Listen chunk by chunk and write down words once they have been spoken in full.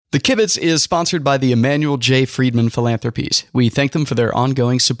The Kibitz is sponsored by the Emmanuel J. Friedman Philanthropies. We thank them for their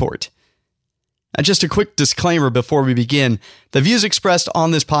ongoing support. And just a quick disclaimer before we begin. The views expressed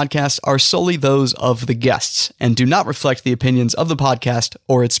on this podcast are solely those of the guests and do not reflect the opinions of the podcast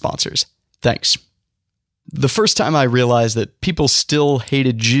or its sponsors. Thanks. The first time I realized that people still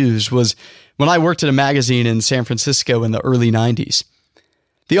hated Jews was when I worked at a magazine in San Francisco in the early 90s.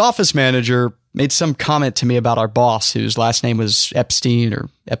 The office manager made some comment to me about our boss, whose last name was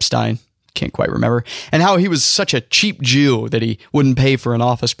Epstein, can't quite remember, and how he was such a cheap Jew that he wouldn't pay for an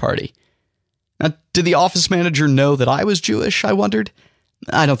office party. Now, did the office manager know that I was Jewish, I wondered?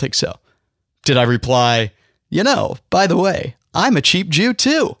 I don't think so. Did I reply, by the way, I'm a cheap Jew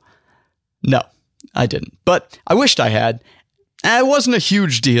too? No, I didn't, but I wished I had. It wasn't a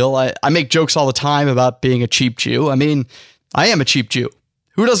huge deal. I make jokes all the time about being a cheap Jew. I mean, I am a cheap Jew.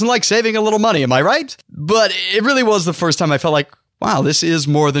 Who doesn't like saving a little money, am I right? But it really was the first time I felt like, wow, this is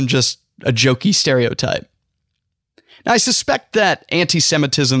more than just a jokey stereotype. Now, I suspect that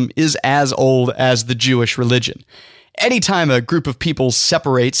anti-Semitism is as old as the Jewish religion. Anytime a group of people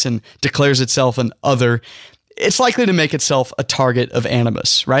separates and declares itself an other, it's likely to make itself a target of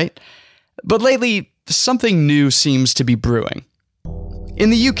animus, right? But lately, something new seems to be brewing. In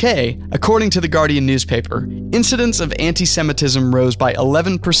the UK, according to the Guardian newspaper, incidents of anti-Semitism rose by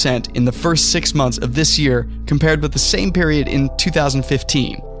 11% in the first 6 months of this year compared with the same period in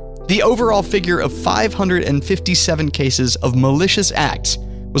 2015. The overall figure of 557 cases of malicious acts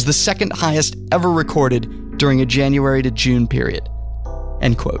was the second highest ever recorded during a January to June period.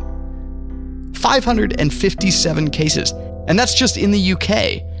 End quote. 557 cases, and that's just in the UK,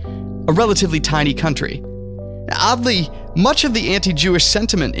 a relatively tiny country. Oddly, much of the anti-Jewish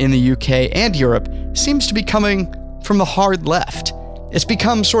sentiment in the UK and Europe seems to be coming from the hard left. It's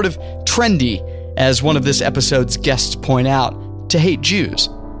become sort of trendy, as one of this episode's guests point out, to hate Jews.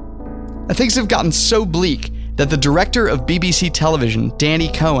 Things have gotten so bleak that the director of BBC television,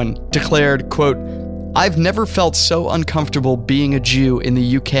 Danny Cohen, declared, quote, "I've never felt so uncomfortable being a Jew in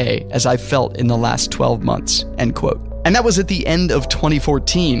the UK as I've felt in the last 12 months, end quote. And that was at the end of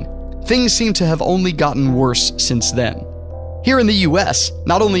 2014. Things seem to have only gotten worse since then. Here in the US,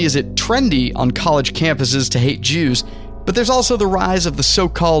 not only is it trendy on college campuses to hate Jews, but there's also the rise of the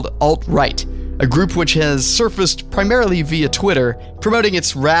so-called alt-right, a group which has surfaced primarily via Twitter, promoting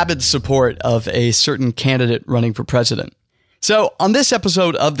its rabid support of a certain candidate running for president. So, on this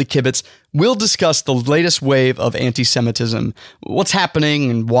episode of The Kibitz, we'll discuss the latest wave of anti-Semitism, what's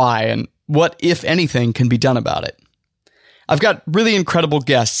happening and why, and what, if anything, can be done about it. I've got really incredible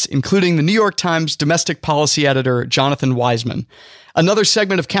guests, including the New York Times domestic policy editor Jonathan Weisman, another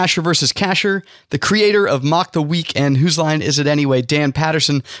segment of Kasher vs. Kasher, the creator of Mock the Week and Whose Line Is It Anyway, Dan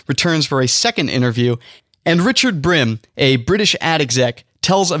Patterson, returns for a second interview, and Richard Brim, a British ad exec,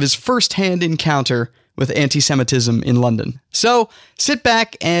 tells of his first-hand encounter with anti-Semitism in London. So, sit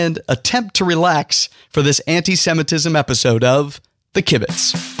back and attempt to relax for this anti-Semitism episode of The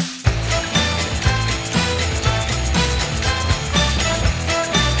Kibitz.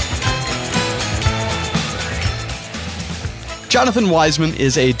 Jonathan Weisman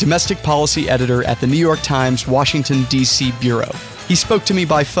is a domestic policy editor at the New York Times Washington, D.C. bureau. He spoke to me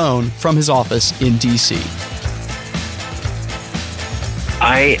by phone from his office in D.C.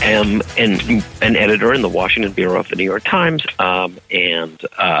 I am an editor in the Washington bureau of the New York Times, and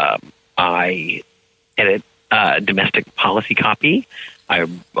I edit domestic policy copy. I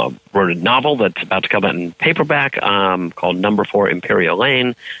wrote a novel that's about to come out in paperback called Number 4 Imperial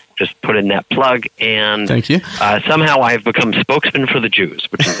Lane. Just put in that plug, and thank you. Somehow I've become spokesman for the Jews,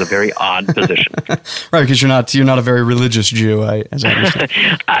 which is a very odd position. Right, because you're not a very religious Jew, as I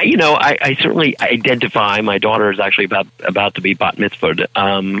understand. I certainly identify. My daughter is actually about to be bat mitzvahed.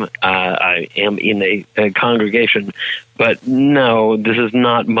 I am in a congregation, but no, this is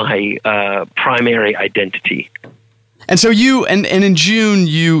not my primary identity. And so you, and in June,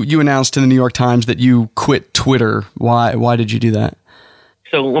 you announced in the New York Times that you quit Twitter. Why did you do that?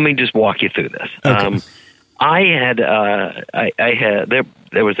 So let me just walk you through this. Okay.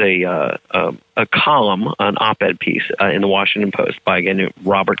 There was a column, an op-ed piece in the Washington Post by a guy named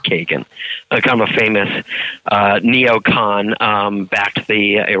Robert Kagan, kind of a famous neocon, backed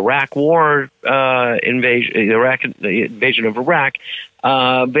the Iraq War the invasion of Iraq.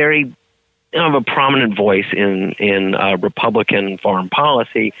 Very of a prominent voice in Republican foreign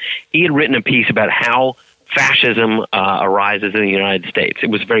policy. He had written a piece about how fascism arises in the United States. It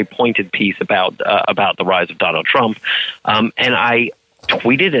was a very pointed piece about the rise of Donald Trump, and I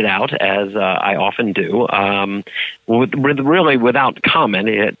tweeted it out, as I often do, really without comment.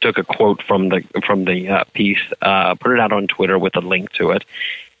 It took a quote from the piece, put it out on Twitter with a link to it,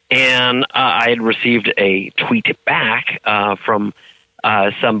 And I had received a tweet back from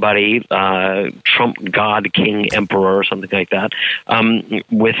somebody, Trump God King Emperor or something like that,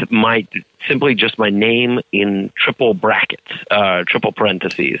 with simply just my name in triple brackets, triple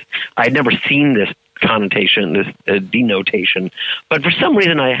parentheses. I had never seen this connotation, this denotation, but for some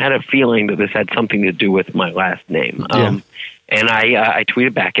reason I had a feeling that this had something to do with my last name. And I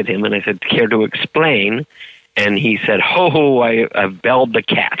tweeted back at him and I said, "Care to explain?" And he said, "Ho, I've belled the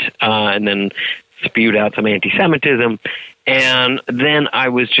cat," and then spewed out some anti-Semitism. And then I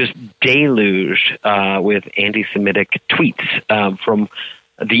was just deluged with anti-Semitic tweets from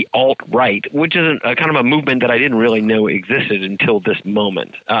the alt-right, which is a kind of a movement that I didn't really know existed until this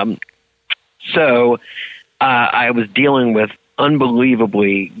moment. So I was dealing with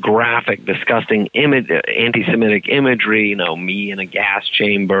unbelievably graphic, disgusting anti-Semitic imagery, me in a gas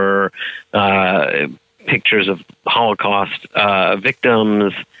chamber, pictures of Holocaust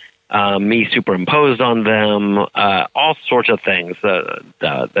victims, me superimposed on them, all sorts of things.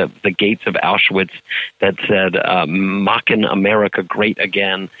 The gates of Auschwitz that said "Machen America Great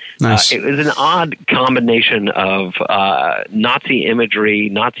Again." Nice. It was an odd combination of Nazi imagery,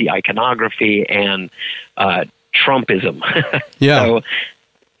 Nazi iconography, and Trumpism. Yeah.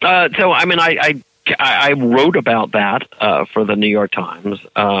 So I mean, I wrote about that for the New York Times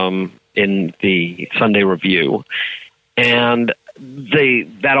in the Sunday Review, and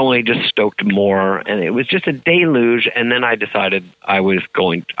that only just stoked more, and it was just a deluge. And then I decided I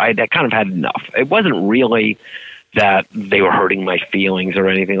kind of had enough. It wasn't really that they were hurting my feelings or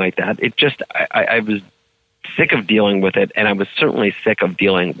anything like that. It just I was sick of dealing with it, and I was certainly sick of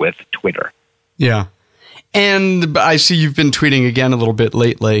dealing with Twitter. Yeah. And I see you've been tweeting again a little bit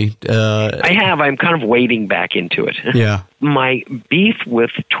lately. I have. I'm kind of wading back into it. Yeah. My beef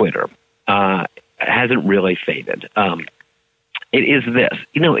with Twitter hasn't really faded. It is this.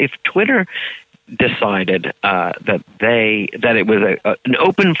 If Twitter decided that it was an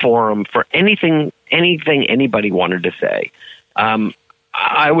open forum for anything anybody wanted to say,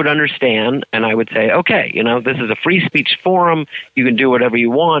 I would understand, and I would say, okay, this is a free speech forum. You can do whatever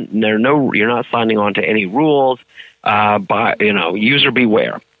you want. And you're not signing on to any rules. User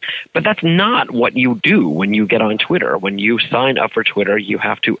beware. But that's not what you do when you get on Twitter. When you sign up for Twitter, you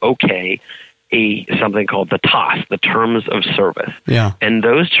have to okay something called the TOS, the Terms of Service. Yeah. And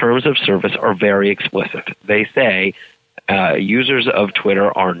those Terms of Service are very explicit. They say users of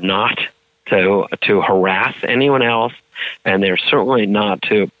Twitter are not to harass anyone else, and they're certainly not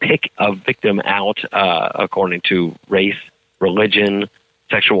to pick a victim out according to race, religion,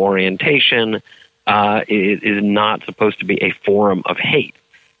 sexual orientation. It is not supposed to be a forum of hate.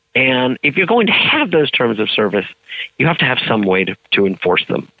 And if you're going to have those terms of service, you have to have some way to enforce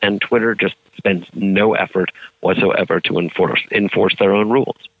them. And Twitter just spends no effort whatsoever to enforce their own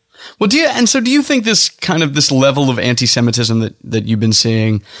rules. Well, do you think this level of anti-Semitism that you've been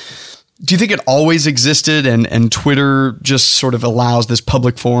seeing, do you think it always existed and Twitter just sort of allows this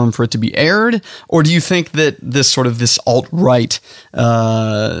public forum for it to be aired? Or do you think that this alt-right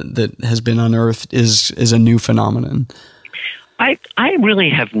that has been unearthed is a new phenomenon? I really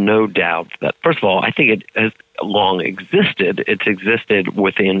have no doubt that, first of all, I think it has long existed. It's existed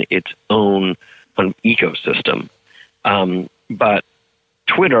within its own ecosystem. But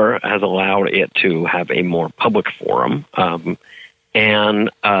Twitter has allowed it to have a more public forum.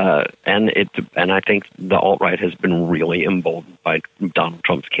 And I think the alt-right has been really emboldened by Donald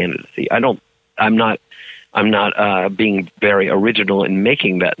Trump's candidacy. I'm not being very original in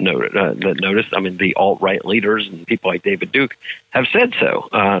making that notice. I mean, the alt-right leaders and people like David Duke have said so,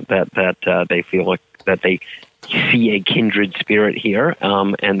 that they feel like that they see a kindred spirit here,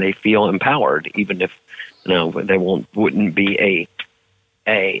 and they feel empowered, even if they wouldn't be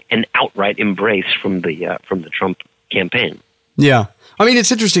an outright embrace from the Trump campaign. Yeah. I mean,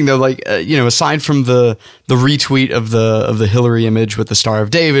 it's interesting though, aside from the retweet of the Hillary image with the Star of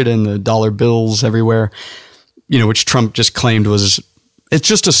David and the dollar bills everywhere, which Trump just claimed it's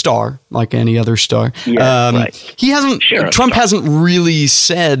just a star like any other star. Yeah, right. Trump hasn't really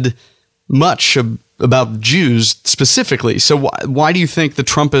said much about Jews specifically. So why do you think the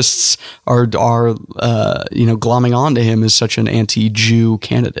Trumpists are glomming onto him as such an anti-Jew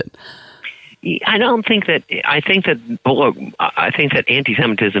candidate? I think that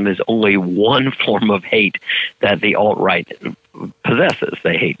anti-Semitism is only one form of hate that the alt-right possesses.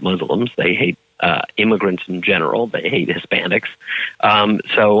 They hate Muslims. They hate immigrants in general. They hate Hispanics. And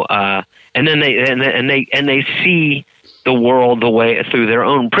then they see the world the way through their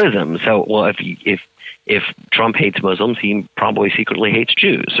own prism. So, well, if Trump hates Muslims, he probably secretly hates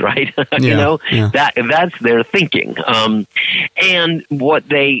Jews, right? That's their thinking. And what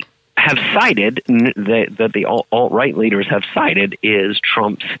they have cited, that the alt-right leaders have cited, is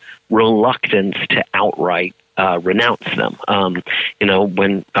Trump's reluctance to outright renounce them.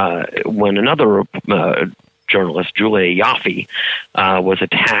 When another journalist, Julia Yaffe, was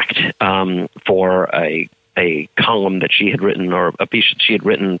attacked for a column that she had written, or a piece that she had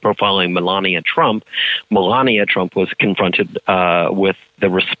written profiling Melania Trump was confronted with the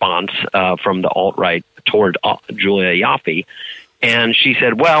response from the alt-right toward Julia Yaffe, and she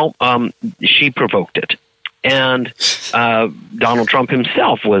said, well, she provoked it. And Donald Trump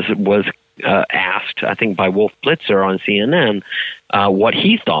himself was asked, I think by Wolf Blitzer on CNN, what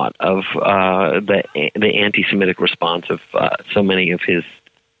he thought of the anti-Semitic response of so many of his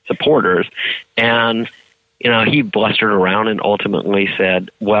supporters. And he blustered around and ultimately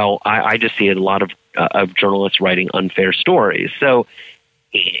said, well, I just see a lot of journalists writing unfair stories. So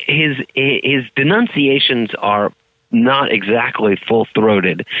his denunciations are not exactly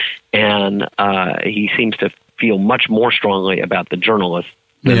full-throated, and he seems to feel much more strongly about the journalists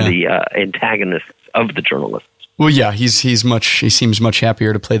than the antagonists of the journalists. Well, yeah, he seems much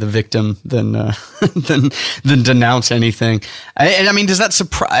happier to play the victim than than denounce anything. And I mean, does that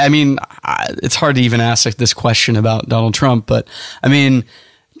surprise? I mean, it's hard to even ask this question about Donald Trump, but I mean,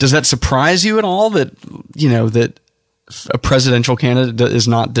 does that surprise you at all that that a presidential candidate is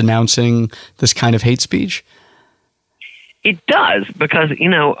not denouncing this kind of hate speech? It does, because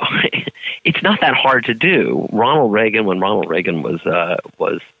it's not that hard to do. When Ronald Reagan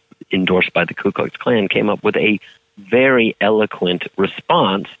was endorsed by the Ku Klux Klan, came up with a very eloquent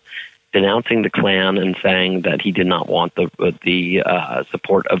response denouncing the Klan and saying that he did not want the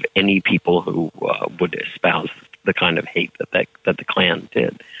support of any people who would espouse the kind of hate that the Klan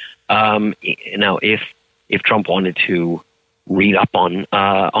did. If Trump wanted to read up on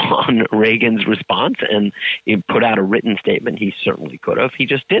Reagan's response and put out a written statement, he certainly could have. He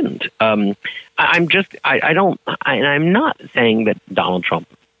just didn't. I'm not saying that Donald Trump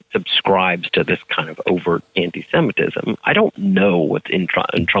subscribes to this kind of overt anti-Semitism. I don't know what's in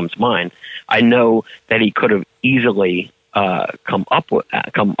Trump's mind. I know that he could have easily come up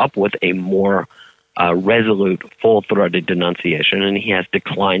with a more resolute, full-throated denunciation, and he has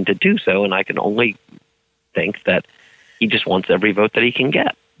declined to do so. And I can only think that he just wants every vote that he can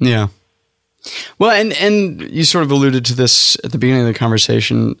get. Yeah. Well, and you sort of alluded to this at the beginning of the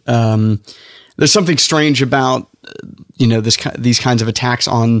conversation. There's something strange about these kinds of attacks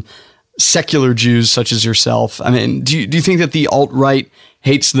on secular Jews such as yourself. I mean, do you think that the alt-right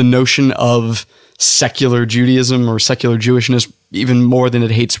hates the notion of secular Judaism or secular Jewishness even more than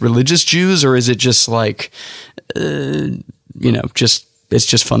it hates religious Jews, or is it just like it's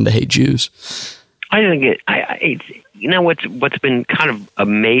just fun to hate Jews? I think what's been kind of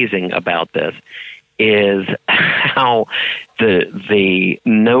amazing about this is how the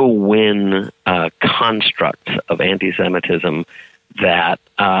no-win constructs of anti-Semitism that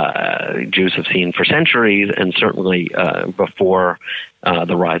Jews have seen for centuries, and certainly before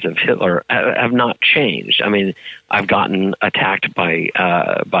the rise of Hitler, have not changed. I mean, I've gotten attacked by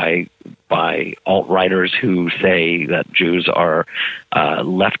alt-righters who say that Jews are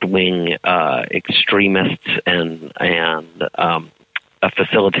left-wing extremists and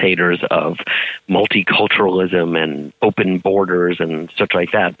facilitators of multiculturalism and open borders and such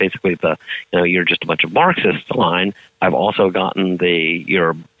like that. Basically, you're just a bunch of Marxists line. I've also gotten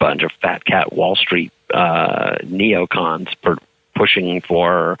you're a bunch of fat cat Wall Street neocons pushing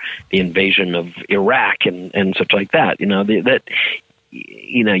for the invasion of Iraq and such like that.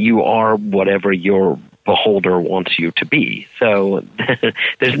 You are whatever your beholder wants you to be. So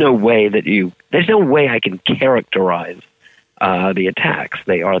there's no way I can characterize the attacks.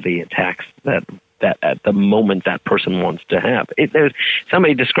 They are the attacks that at the moment that person wants to have.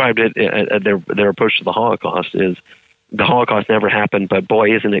 Somebody described it. Their approach to the Holocaust is, the Holocaust never happened, but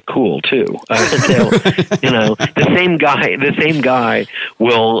boy, isn't it cool too? The same guy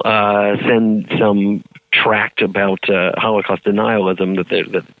will send some tract about Holocaust denialism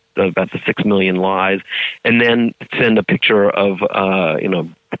about the 6 million lies, and then send a picture of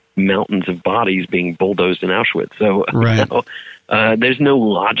mountains of bodies being bulldozed in Auschwitz. So there's no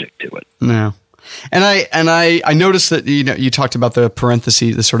logic to it. No. And I noticed that you talked about the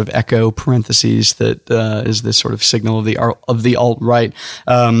parentheses, the sort of echo parentheses that is this sort of signal of the alt-right.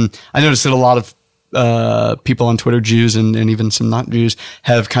 I noticed that a lot of people on Twitter, Jews and even some not Jews,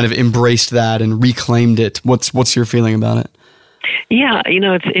 have kind of embraced that and reclaimed it. What's your feeling about it? Yeah,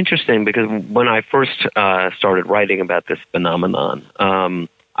 it's interesting because when I first started writing about this phenomenon,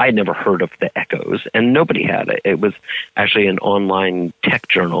 I had never heard of the echoes, and nobody had it. It was actually an online tech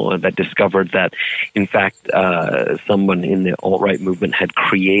journal that discovered that, in fact, someone in the alt-right movement had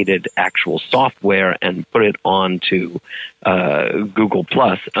created actual software and put it onto Google+.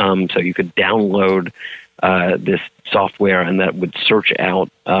 So you could download this software, and that would search out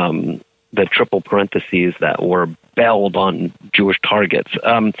the triple parentheses that were belled on Jewish targets.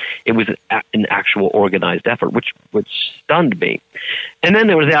 It was an actual organized effort, which stunned me. And then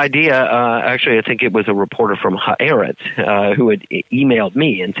there was the idea, actually, I think it was a reporter from Haaretz who had emailed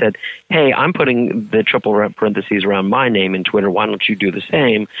me and said, hey, I'm putting the triple parentheses around my name in Twitter. Why don't you do the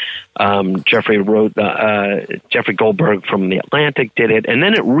same? Jeffrey Goldberg from The Atlantic did it. And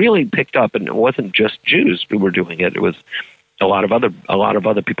then it really picked up, and it wasn't just Jews who were doing it. It was a lot of other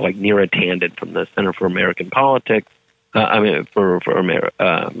people like Neera Tanden from the Center for American Politics. For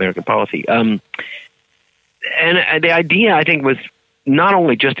American Policy. And the idea, I think, was not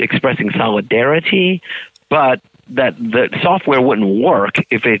only just expressing solidarity, but that the software wouldn't work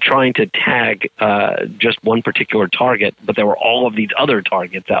if they're trying to tag just one particular target, but there were all of these other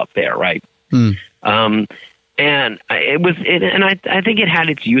targets out there, right? And it was, and I think it had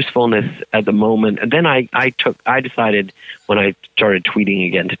its usefulness at the moment. And then I decided when I started tweeting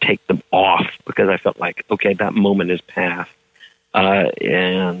again to take them off because I felt like, okay, that moment has passed. I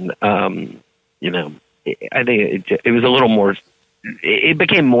think it was a little more. It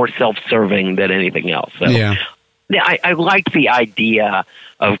became more self-serving than anything else. So, yeah, I liked the idea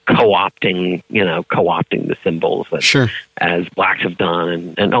of co-opting the symbols as blacks have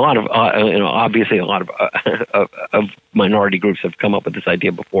done, and a lot of obviously a lot of minority groups have come up with this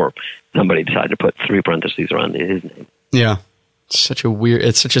idea before somebody decided to put three parentheses around his name. Yeah, it's such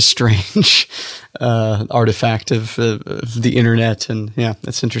a strange artifact of the internet, and yeah,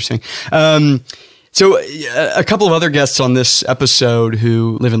 that's interesting. So a couple of other guests on this episode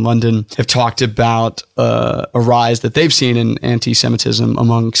who live in London have talked about a rise that they've seen in anti-Semitism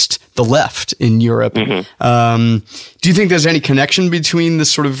amongst the left in Europe. Mm-hmm. Do you think there's any connection between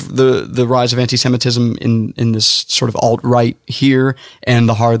this sort of the rise of anti-Semitism in this sort of alt-right here and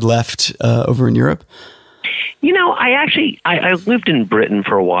the hard left over in Europe? I lived in Britain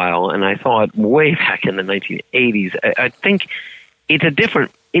for a while, and I thought way back in the 1980s, I think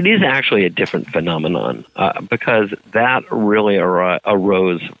it is actually a different phenomenon because that really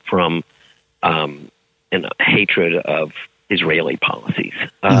arose from hatred of Israeli policies,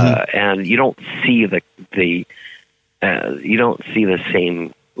 and you don't see the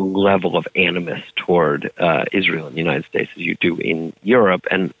same level of animus toward Israel in the United States as you do in Europe,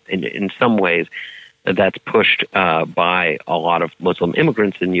 and in some ways that's pushed by a lot of Muslim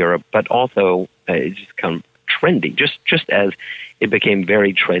immigrants in Europe, but also it's just kind of trendy, just as it became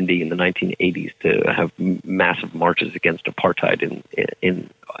very trendy in the 1980s to have massive marches against apartheid in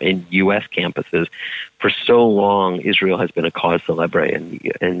U.S. campuses. For so long, Israel has been a cause célèbre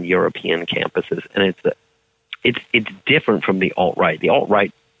in European campuses, and it's different from the alt-right. The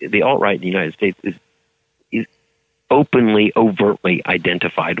alt-right in the United States is openly, overtly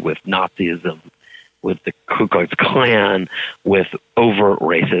identified with Nazism, with the Ku Klux Klan, with overt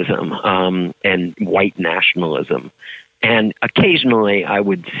racism, and white nationalism. And occasionally I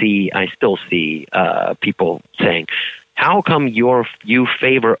still see people saying, how come you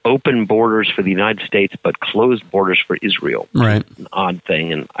favor open borders for the United States but closed borders for Israel? Right. It's an odd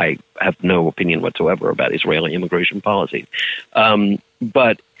thing, and I have no opinion whatsoever about Israeli immigration policy.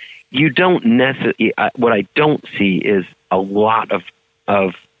 But you don't necessarily, what I don't see is a lot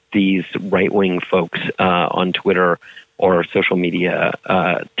of these right-wing folks on Twitter or social media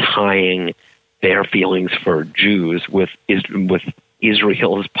tying their feelings for Jews with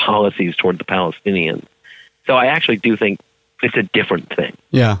Israel's policies toward the Palestinians. So I actually do think it's a different thing.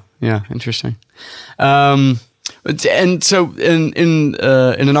 Yeah, interesting. And so in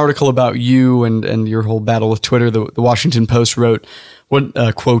an article about you and your whole battle with Twitter, the Washington Post wrote,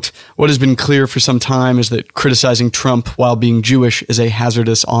 quote, "What has been clear for some time is that criticizing Trump while being Jewish is a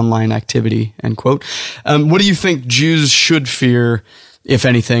hazardous online activity," end quote. What do you think Jews should fear, if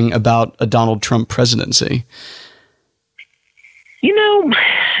anything, about a Donald Trump presidency?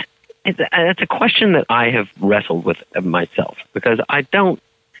 It's a question that I have wrestled with myself because obviously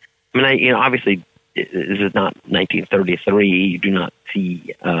this is not 1933. You do not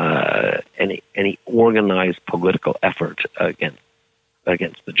see any organized political effort against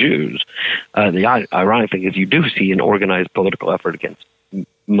the Jews. The ironic thing is you do see an organized political effort against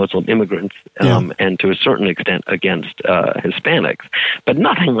Muslim immigrants, and to a certain extent against Hispanics, but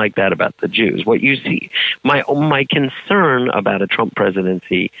nothing like that about the Jews. What you see, my concern about a Trump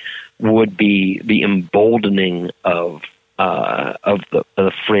presidency would be the emboldening of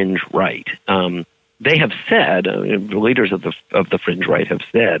the fringe right. They have said, the leaders of the fringe right have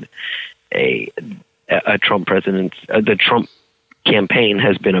said, a Trump the Trump campaign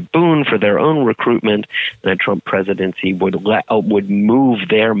has been a boon for their own recruitment, and a Trump presidency would move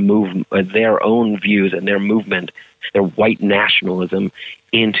their own views and their movement, their white nationalism,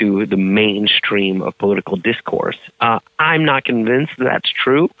 into the mainstream of political discourse. I'm not convinced that's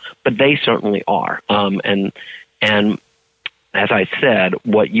true, but they certainly are. And as I said,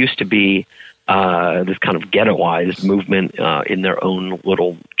 what used to be this kind of ghettoized movement in their own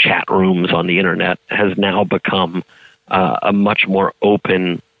little chat rooms on the internet has now become a much more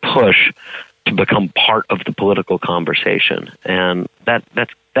open push to become part of the political conversation, and that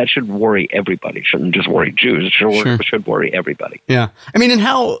should worry everybody. It shouldn't just worry Jews. It should worry everybody. Yeah, I mean, and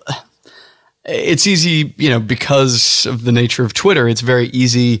how it's easy, because of the nature of Twitter, it's very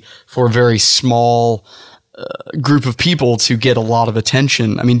easy for a very small group of people to get a lot of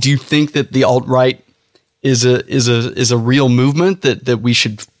attention. I mean, do you think that the alt-right is a real movement that we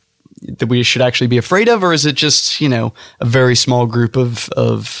should actually be afraid of, or is it just, a very small group of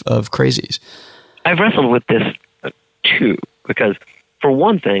crazies? I've wrestled with this too, because for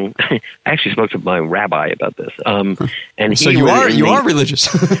one thing, I actually spoke to my rabbi about this. And so you are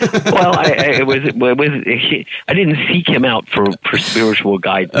religious. Well, I didn't seek him out for spiritual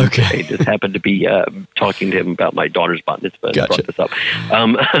guidance. Okay. I just happened to be talking to him about my daughter's bat mitzvah and brought this up.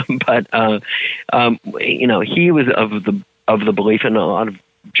 But he was of the belief, and a lot of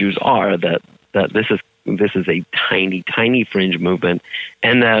Jews are, that this is a tiny fringe movement,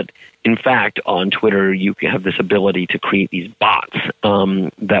 and that in fact on Twitter you can have this ability to create these bots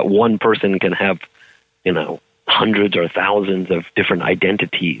that one person can have, hundreds or thousands of different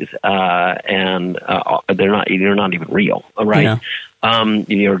identities, and you're not even real, right? Yeah.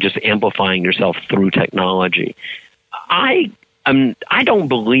 You're just amplifying yourself through technology. I don't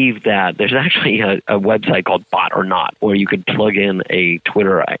believe that. There's actually a website called Bot or Not, where you could plug in a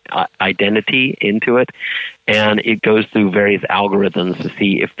Twitter identity into it, and it goes through various algorithms to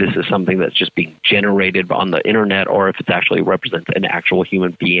see if this is something that's just being generated on the internet or if it actually represents an actual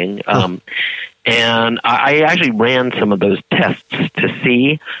human being. And I actually ran some of those tests to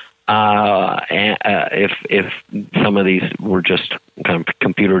see if some of these were just kind of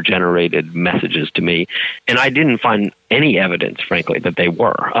computer-generated messages to me, and I didn't find any evidence, frankly, that they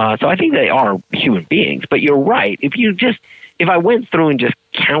were. So I think they are human beings. But you're right. If I went through and just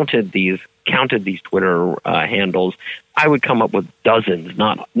counted these Twitter handles, I would come up with dozens,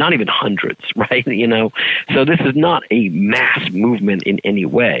 not even hundreds, right? So this is not a mass movement in any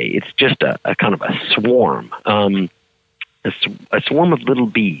way. It's just a kind of a swarm. A swarm of little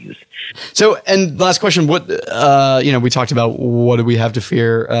bees. So, and last question, what, we talked about what do we have to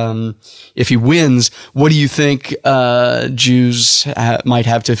fear if he wins. What do you think Jews might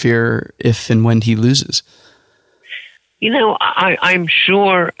have to fear if and when he loses? I'm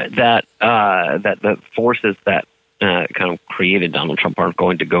sure that the forces that kind of created Donald Trump aren't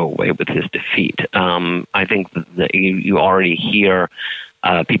going to go away with his defeat. I think that you already hear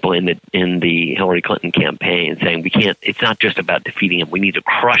people in the Hillary Clinton campaign saying it's not just about defeating him, we need to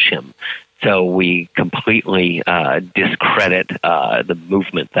crush him. So we completely discredit the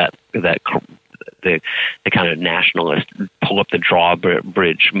movement that the kind of nationalist pull up the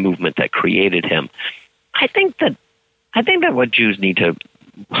drawbridge movement that created him. I think that what Jews need to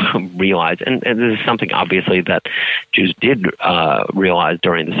realize, and this is something obviously that Jews did realize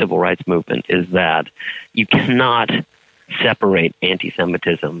during the civil rights movement, is that you cannot separate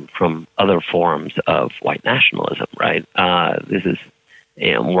anti-Semitism from other forms of white nationalism, right? This is,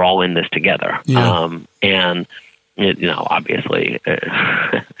 we're all in this together. Yeah. And, obviously,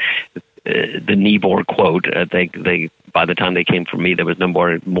 the Niebuhr quote, they by the time they came for me, there was no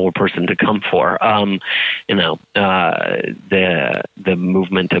more person to come for. The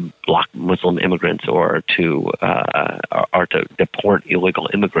movement to block Muslim immigrants or to deport illegal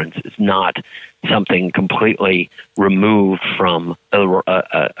immigrants is not something completely removed from a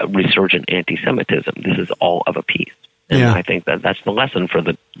resurgent anti-Semitism. This is all of a piece, and I think that's the lesson for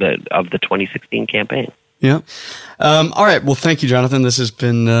the 2016 campaign. Yeah. All right. Well, thank you, Jonathan. This has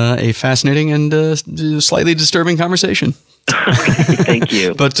been a fascinating and slightly disturbing conversation. Thank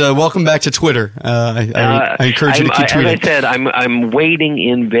you. But welcome back to Twitter. I encourage you to keep tweeting. As I said, I'm wading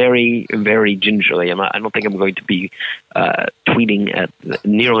in very, very gingerly. I don't think I'm going to be tweeting at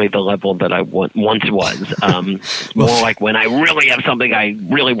nearly the level that I once was. More like when I really have something I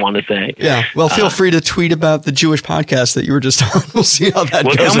really want to say. Yeah. Well, feel free to tweet about the Jewish podcast that you were just on. We'll see how that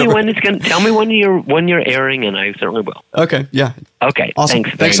goes. Tell me when Tell me when you're airing, and I certainly will. Okay. Yeah. Okay. Awesome.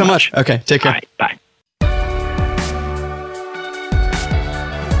 Thanks so much. Okay. Take care. All right. Bye.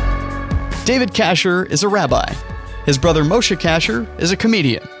 David Kasher is a rabbi. His brother Moshe Kasher is a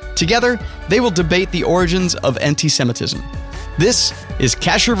comedian. Together, they will debate the origins of anti-Semitism. This is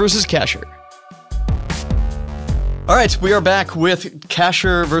Kasher versus Kasher. All right, we are back with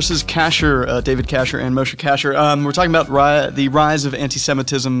Kasher versus Kasher, David Kasher and Moshe Kasher. We're talking about the rise of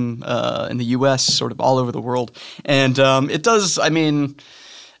anti-Semitism in the U.S., sort of all over the world. And it does,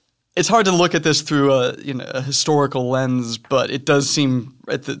 it's hard to look at this through a historical lens, but it does seem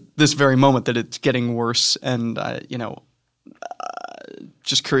at this very moment that it's getting worse. And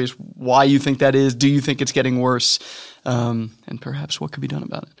just curious why you think that is. Do you think it's getting worse? And perhaps what could be done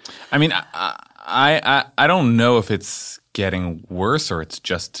about it? I don't know if it's getting worse or it's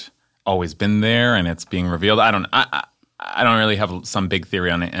just always been there and it's being revealed. I don't really have some big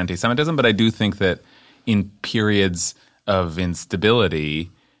theory on anti-Semitism, but I do think that in periods of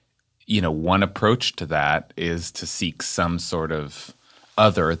instability, one approach to that is to seek some sort of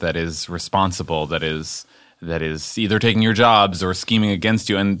other that is responsible, that is either taking your jobs or scheming against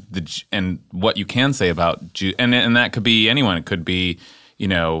you. And what you can say about Jews, and that could be anyone. It could be,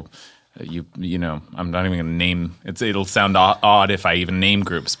 I'm not even going to name. It'll sound odd if I even name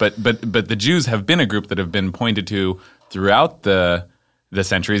groups, but the Jews have been a group that have been pointed to throughout the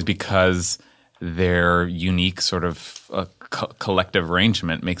centuries because their unique sort of collective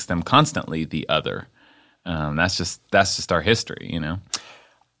arrangement makes them constantly the other. That's just our history,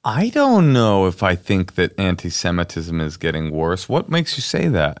 I don't know if I think that anti-Semitism is getting worse. What makes you say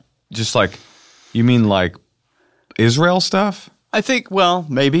that? Just you mean like Israel stuff? I think, well,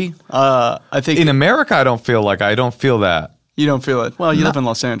 maybe. I think in America, I don't feel that. You don't feel it. Well, you live in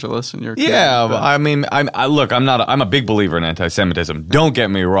Los Angeles, and you're I'm a big believer in anti-Semitism. Don't get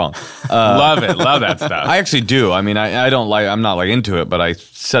me wrong. Love that stuff. I actually do. I'm not into it, but I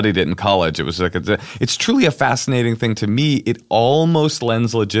studied it in college. It was it's truly a fascinating thing to me. It almost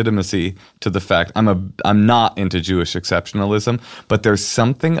lends legitimacy to the fact I'm not into Jewish exceptionalism, but there's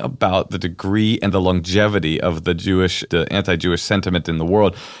something about the degree and the longevity of the anti-Jewish sentiment in the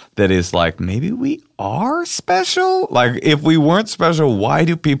world that is maybe we are special. If we weren't special, why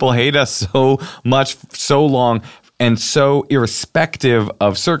do people hate us so much, so long, and so irrespective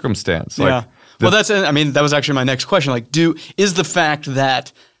of circumstance? That was actually my next question. Is the fact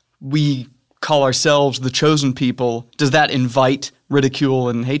that we call ourselves the chosen people, does that invite ridicule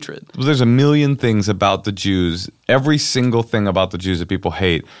and hatred? Well, there's a million things about the Jews. Every single thing about the Jews that people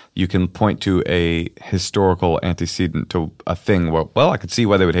hate, you can point to a historical antecedent to a thing where, I could see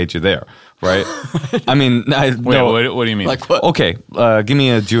why they would hate you there, right? What do you mean? Like what? Okay, give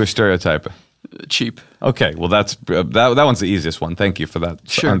me a Jewish stereotype. Cheap. Okay, well that one's the easiest one. Thank you for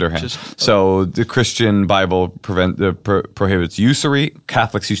that underhand. So the Christian Bible prohibits usury.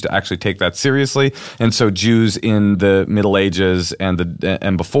 Catholics used to actually take that seriously, and so Jews in the Middle Ages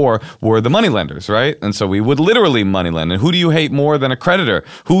and before were the moneylenders, right? And so we would literally moneylend. And who do you hate more than a creditor?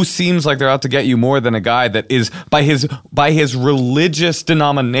 Who seems like they're out to get you more than a guy that is by his religious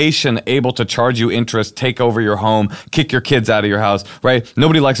denomination able to charge you interest, take over your home, kick your kids out of your house, right?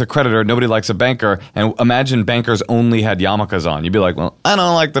 Nobody likes a creditor. Nobody likes a banker. And imagine bankers only had yarmulkes on. You'd be like, well, I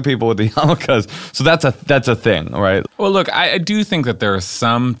don't like the people with the yarmulkes. So that's a thing, right? Well, look, I do think that there are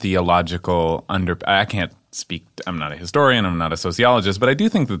some theological I can't speak. I'm not a historian. I'm not a sociologist. But I do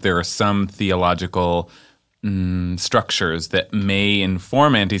think that there are some theological structures that may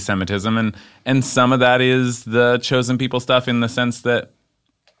inform anti-Semitism. And some of that is the chosen people stuff in the sense that,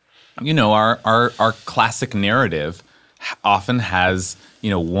 our classic narrative often has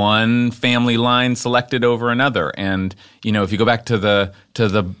one family line selected over another, and if you go back to the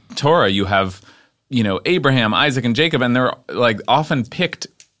Torah, you have Abraham, Isaac, and Jacob, and they're often picked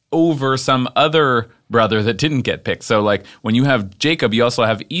over some other brother that didn't get picked. So when you have Jacob, you also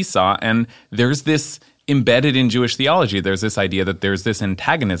have Esau, and there's this embedded in Jewish theology. There's this idea that there's this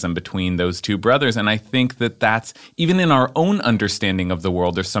antagonism between those two brothers, and I think that that's even in our own understanding of the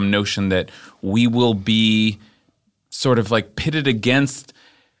world. There's some notion that we will be sort of pitted against,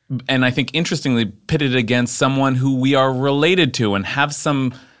 and I think interestingly pitted against someone who we are related to and have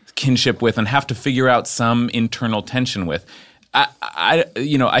some kinship with and have to figure out some internal tension with.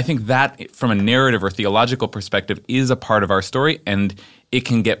 I think that from a narrative or theological perspective is a part of our story, and it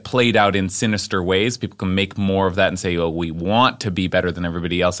can get played out in sinister ways. People can make more of that and say, "Oh, we want to be better than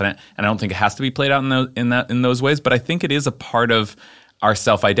everybody else," and I don't think it has to be played out in those ways. But I think it is a part of our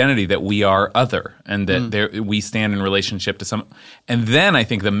self-identity that we are other, and that we stand in relationship to some. And then I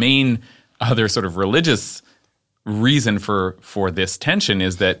think the main other sort of religious reason for this tension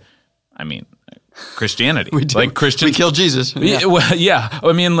is that, I mean, Christianity. We killed Jesus. Yeah. Well, yeah.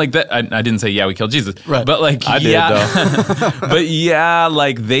 I mean, like that. I didn't say we killed Jesus. Right. But like, I did though. But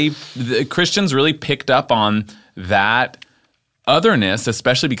like the Christians really picked up on that otherness,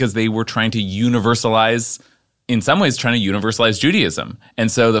 especially because they were trying to universalize, in some ways, trying to universalize Judaism.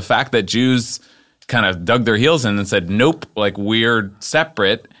 And so the fact that Jews kind of dug their heels in and said, "Nope, like we're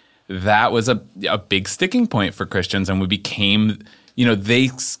separate," that was a big sticking point for Christians, and we became, they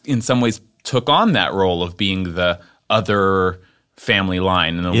in some ways took on that role of being the other family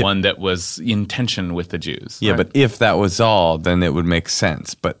line and the one that was in tension with the Jews. Yeah, right? But if that was all, then it would make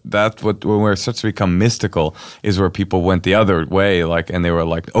sense. But that's when it starts to become mystical is where people went the other way, and they were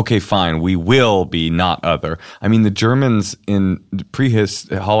like, okay, fine, we will be not other. I mean, the Germans in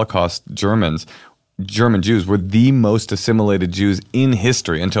pre-Holocaust German Jews were the most assimilated Jews in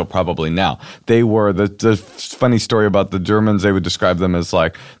history until probably now. They were the funny story about the Germans. They would describe them as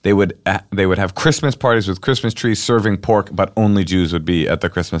like they would have Christmas parties with Christmas trees serving pork, but only Jews would be at the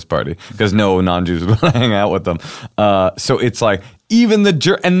Christmas party because no non-Jews would hang out with them. So it's like even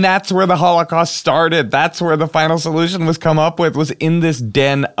and that's where the Holocaust started. That's where the final solution was come up with, was in this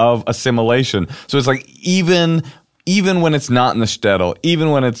den of assimilation. So it's like even when it's not in the shtetl,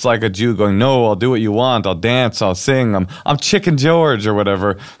 even when it's like a Jew going, "No, I'll do what you want. I'll dance. I'll sing. I'm Chicken George," or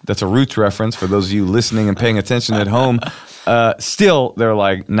whatever. That's a Roots reference for those of you listening and paying attention at home. Still, they're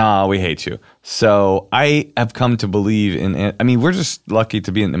like, "Nah, we hate you." So I have come to believe we're just lucky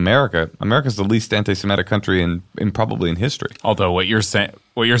to be in America. America's the least anti-Semitic country in probably in history. Although what you're saying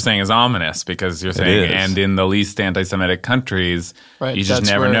is ominous, because you're saying, and in the least anti-Semitic countries, right, you just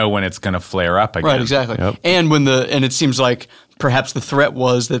never know when it's going to flare up again. Right, exactly. Yep. And it seems like perhaps the threat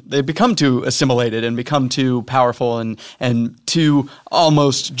was that they become too assimilated and become too powerful and too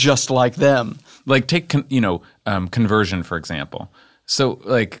almost just like them. Like take conversion, for example. So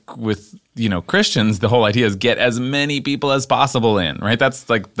like with Christians, the whole idea is get as many people as possible in, right? That's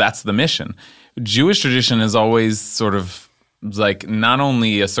the mission. Jewish tradition has always sort of like not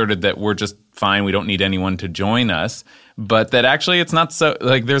only asserted that we're just fine, we don't need anyone to join us, but that actually it's not so,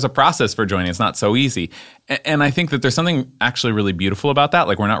 like there's a process for joining. It's not so easy. And I think that there's something actually really beautiful about that.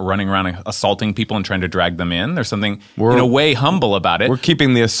 Like we're not running around assaulting people and trying to drag them in. There's something in a way humble about it. We're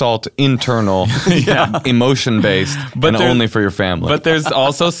keeping the assault internal, emotion-based, and only for your family. But there's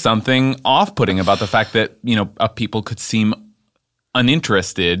also something off-putting about the fact that, people could seem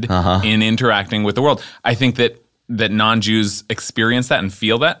uninterested in interacting with the world. I think that non-Jews experience that and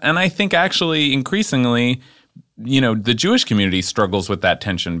feel that. And I think actually increasingly, the Jewish community struggles with that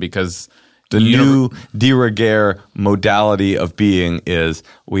tension because the new de rigueur modality of being is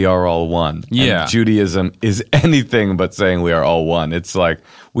we are all one. Yeah. And Judaism is anything but saying we are all one. It's like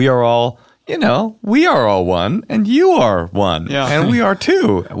we are all, we are all one and you are one. Yeah. And we are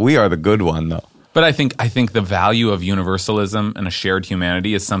too. We are the good one though. But I think the value of universalism and a shared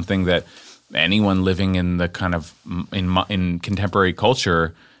humanity is something that anyone living in the kind of in contemporary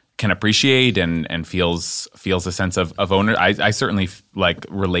culture can appreciate and feels a sense of owner. I certainly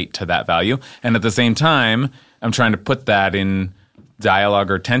relate to that value, and at the same time, I'm trying to put that in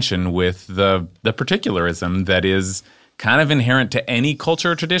dialogue or tension with the particularism that is kind of inherent to any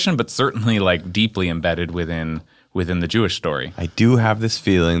culture or tradition, but certainly deeply embedded within the Jewish story. I do have this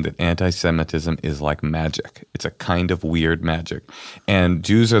feeling that anti-Semitism is like magic. It's a kind of weird magic. And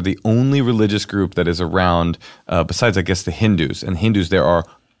Jews are the only religious group that is around, besides, I guess, the Hindus. And Hindus, there are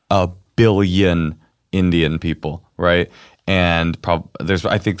 1 billion Indian people, right? And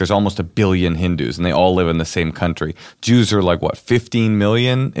I think there's almost 1 billion Hindus, and they all live in the same country. Jews are 15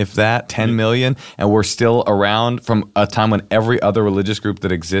 million, if that, 10 million, and we're still around from a time when every other religious group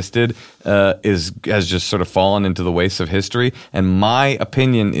that existed has just sort of fallen into the wastes of history. And my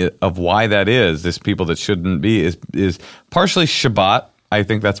opinion of why that is, this people that shouldn't be, is partially Shabbat. I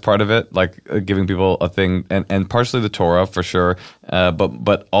think that's part of it, giving people a thing, and partially the Torah for sure,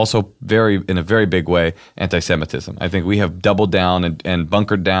 but also in a very big way, anti-Semitism. I think we have doubled down and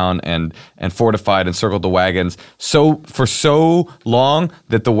bunkered down and fortified and circled the wagons for so long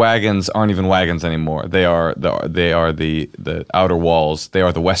that the wagons aren't even wagons anymore. They are the outer walls. They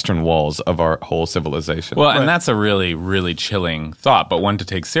are the western walls of our whole civilization. Well, and that's a really, really chilling thought, but one to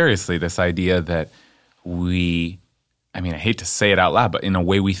take seriously. This idea that we I mean, I hate to say it out loud, but in a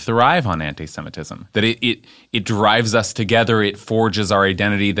way we thrive on anti-Semitism. That it drives us together. It forges our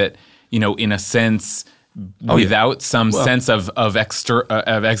identity that, in a sense, without some sense of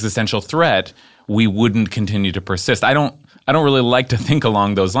existential threat, we wouldn't continue to persist. I don't really like to think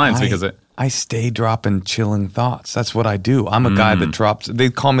along those lines because I stay dropping chilling thoughts. That's what I do. I'm a guy that drops.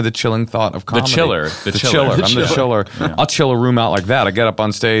 They call me the chilling thought of comedy. The chiller. The chiller. I'm the chiller. Yeah. I'll chill a room out like that. I get up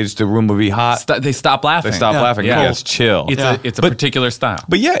on stage. The room will be hot. They stop laughing. Yeah. It's chill. It's a particular style.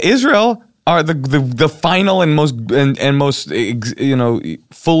 But yeah, Israel are the final and most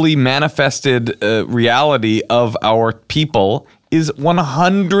fully manifested reality of our people is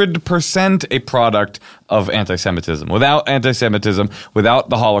 100% a product of anti-Semitism. Without anti-Semitism, without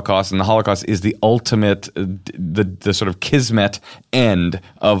the Holocaust, and the Holocaust is the ultimate, the sort of kismet end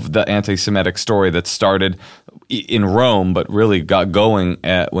of the anti-Semitic story that started in Rome, but really got going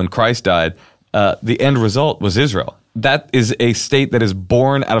when Christ died. The end result was Israel. That is a state that is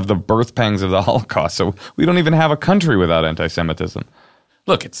born out of the birth pangs of the Holocaust. So we don't even have a country without anti-Semitism.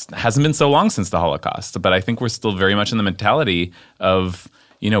 Look, it hasn't been so long since the Holocaust, but I think we're still very much in the mentality of,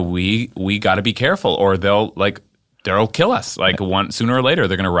 we got to be careful, or they'll kill us. Sooner or later,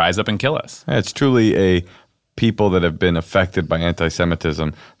 they're going to rise up and kill us. It's truly a people that have been affected by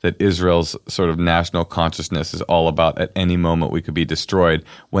anti-Semitism that Israel's sort of national consciousness is all about. At any moment we could be destroyed,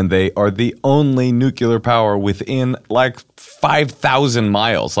 when they are the only nuclear power within 5,000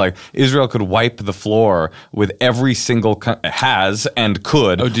 miles. Israel could wipe the floor with every single has and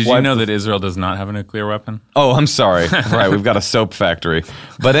could. Oh, did you know that Israel does not have a nuclear weapon? Oh, I'm sorry. Right, we've got a soap factory.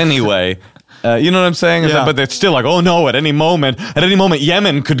 But anyway, you know what I'm saying? Yeah. But it's still oh no, at any moment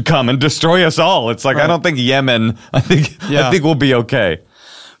Yemen could come and destroy us all. It's right. I don't think Yemen, I think we'll be okay.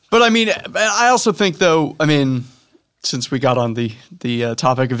 But I mean, I also think though, since we got on the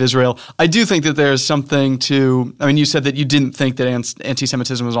topic of Israel, I do think that there's something to, you said that you didn't think that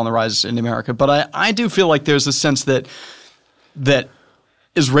anti-Semitism was on the rise in America, but I do feel like there's a sense that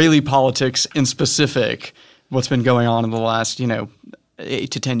Israeli politics in specific, what's been going on in the last,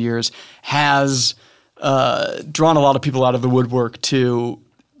 8 to 10 years, has drawn a lot of people out of the woodwork to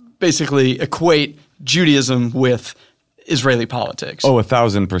basically equate Judaism with Israeli politics. Oh,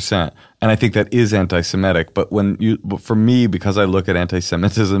 1,000%. And I think that is anti-Semitic. But for me, because I look at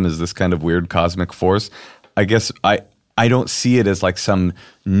anti-Semitism as this kind of weird cosmic force, I guess I don't see it as some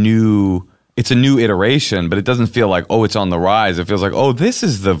new. It's a new iteration, but it doesn't feel it's on the rise. It feels this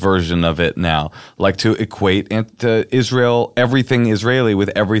is the version of it now. To equate Israel, everything Israeli with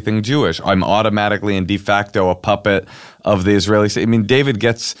everything Jewish. I'm automatically and de facto a puppet of the Israeli state. David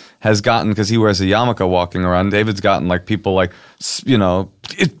has gotten, because he wears a yarmulke walking around, David's gotten people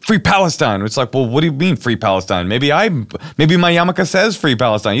free Palestine. It's well, what do you mean free Palestine? Maybe my yarmulke says free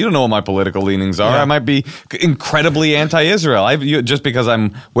Palestine. You don't know what my political leanings are. Yeah. I might be incredibly anti-Israel. Just because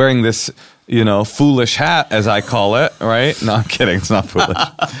I'm wearing this, foolish hat, as I call it, right? No, I'm kidding. It's not foolish.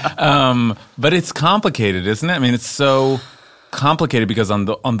 But it's complicated, isn't it? It's so complicated because on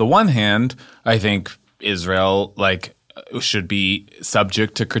the one hand, I think Israel, should be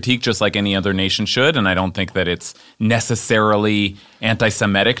subject to critique just like any other nation should, and I don't think that it's necessarily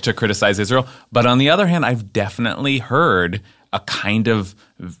anti-Semitic to criticize Israel. But on the other hand, I've definitely heard a kind of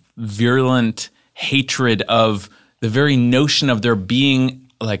virulent hatred of the very notion of there being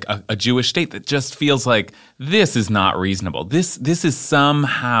a Jewish state that just feels this is not reasonable. This is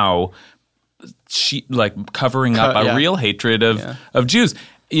somehow covering up a real hatred of Jews.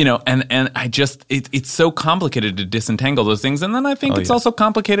 And I just, it's so complicated to disentangle those things. And then I think it's also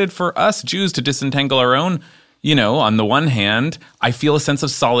complicated for us Jews to disentangle our own, on the one hand, I feel a sense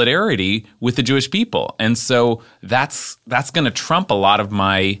of solidarity with the Jewish people. And so that's going to trump a lot of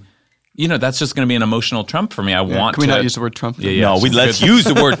my, that's just going to be an emotional trump for me. Can we not use the word Trump? Yeah. No, let's use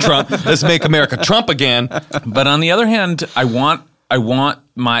the word Trump. Let's make America Trump again. But on the other hand, I want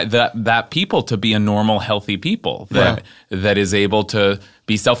that people to be a normal, healthy people that is able to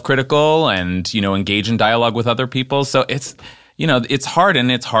be self-critical and engage in dialogue with other people. So it's hard,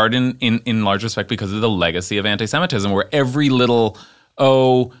 and it's hard in large respect because of the legacy of anti-Semitism, where every little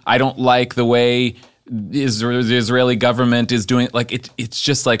I don't like the way the Israeli government is doing it's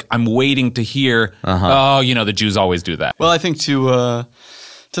just I'm waiting to hear the Jews always do that. Well, I think to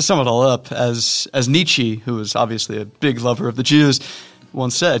sum it all up, as Nietzsche, who was obviously a big lover of the Jews,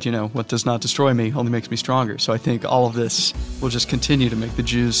 once said, what does not destroy me only makes me stronger. So I think all of this will just continue to make the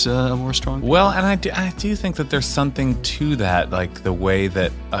Jews more stronger. Well, and I do think that there's something to that, the way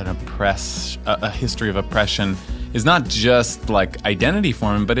that a history of oppression is not just identity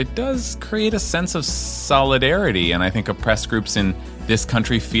forming, but it does create a sense of solidarity. And I think oppressed groups in this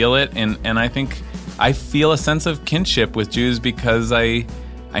country feel it. And I think I feel a sense of kinship with Jews because I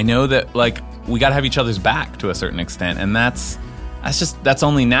know that like we got to have each other's back to a certain extent, and that's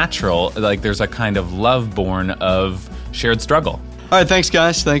only natural. Like there's a kind of love born of shared struggle. All right, thanks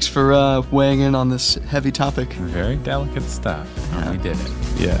guys. Thanks for weighing in on this heavy topic. Very delicate stuff. Yeah. We did it.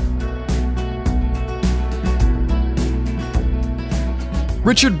 Yeah.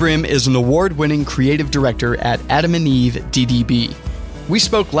 Richard Brim is an award-winning creative director at Adam and Eve DDB. We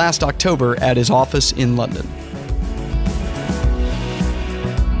spoke last October at his office in London.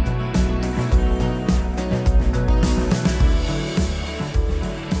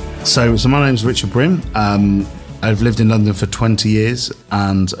 So my name's Richard Brim. I've lived in London for 20 years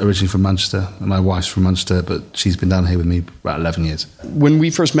and originally from Manchester. My wife's from Manchester, but she's been down here with me about 11 years. When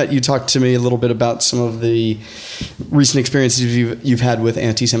we first met, you talked to me a little bit about some of the recent experiences you've had with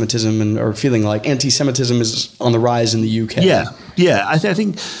anti-Semitism or feeling like anti-Semitism is on the rise in the UK. Yeah. I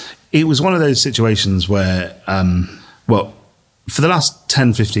think it was one of those situations where, for the last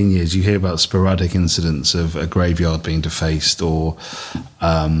 10, 15 years, you hear about sporadic incidents of a graveyard being defaced or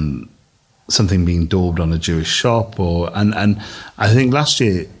something being daubed on a Jewish shop, and I think last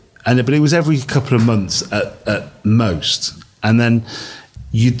year, but it was every couple of months at most, and then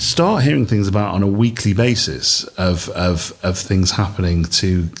you'd start hearing things about on a weekly basis of things happening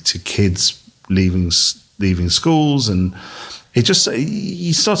to kids leaving schools, and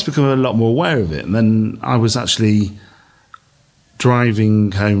you start to become a lot more aware of it. And then I was actually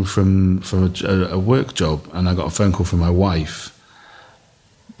driving home from a work job, and I got a phone call from my wife.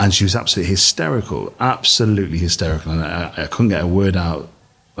 And she was absolutely hysterical, and I couldn't get a word out.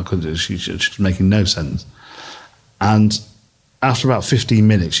 She was making no sense. And after about 15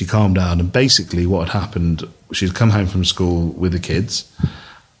 minutes, she calmed down, and basically what had happened, she'd come home from school with the kids,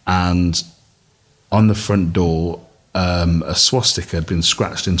 and on the front door, a swastika had been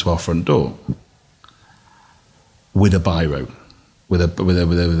scratched into our front door with a biro, with a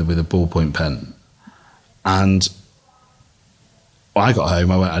ballpoint pen, and I got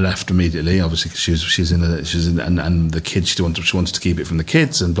home. I left immediately, obviously, because and the kids. She wanted to keep it from the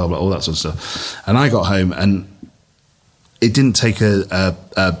kids and blah blah, all that sort of stuff. And I got home, and it didn't take a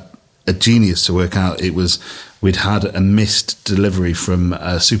genius to work out. We'd had a missed delivery from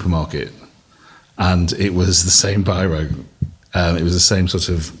a supermarket, and it was the same biro. It was the same sort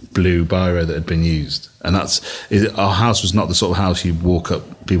of blue biro that had been used, and our house was not the sort of house people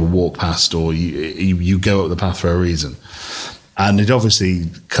walk past, or you go up the path for a reason. And it obviously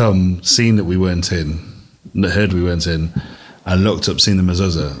seen that we weren't in, heard we weren't in, and looked up, seen the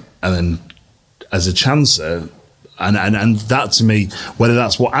mezuzah, and then as a chancer, and that to me, whether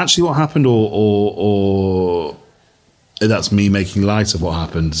that's what happened or that's me making light of what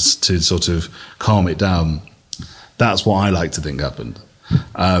happened to sort of calm it down, that's what I like to think happened.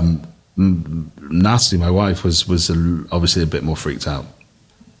 Natalie, my wife, was obviously a bit more freaked out,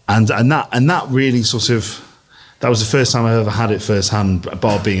 and that really sort of. That was the first time I ever had it firsthand,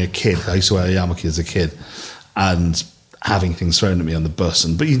 bar being a kid. I used to wear a yarmulke as a kid, and having things thrown at me on the bus.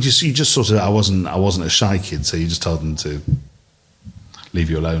 But you just sort of, I wasn't a shy kid, so you just told them to leave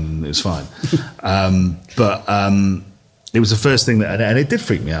you alone, and it was fine. But it was the first thing and it did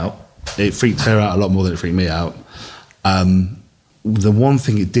freak me out. It freaked her out a lot more than it freaked me out. The one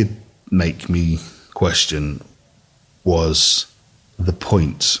thing it did make me question was the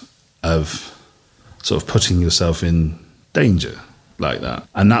point of sort of putting yourself in danger like that,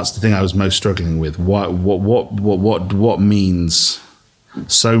 and that's the thing I was most struggling with. What means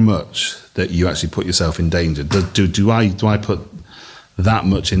so much that you actually put yourself in danger? Do I put that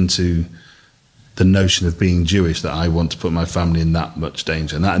much into the notion of being Jewish that I want to put my family in that much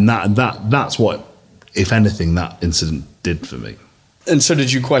danger? And that's what, if anything, that incident did for me. And so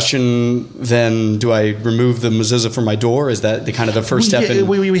did you question then, do I remove the mezuzah from my door? Is that the kind of the first step in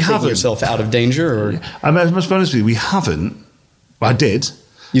taking yourself out of danger? Or? I must be honest with you, we haven't. Well, I did.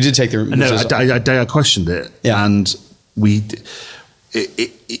 You did take the mezuzah? No, I questioned it. Yeah. And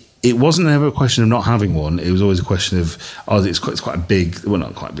it wasn't ever a question of not having one. It was always a question of, it's quite a big, well,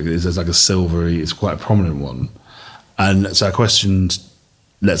 not quite big, it's like a silvery, it's quite a prominent one. And so I questioned,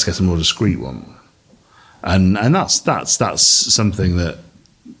 let's get a more discreet one. And that's something that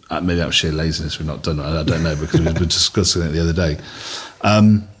maybe that was sheer laziness. We've not done it. I don't know, because we were discussing it the other day.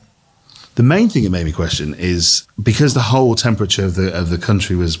 The main thing it made me question is because the whole temperature of the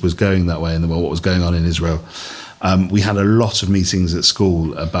country was going that way, and what was going on in Israel. We had a lot of meetings at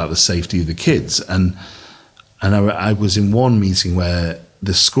school about the safety of the kids, and I was in one meeting where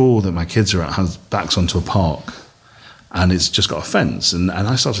the school that my kids are at has backs onto a park. And it's just got a fence. And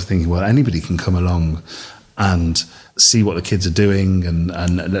I started thinking, well, anybody can come along and see what the kids are doing, and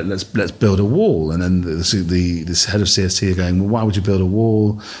let's build a wall. And then this head of CST are going, well, why would you build a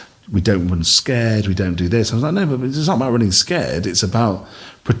wall? We don't run scared. We don't do this. I was like, no, but it's not about running scared. It's about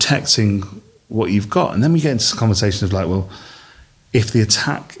protecting what you've got. And then we get into this conversation of like, well, if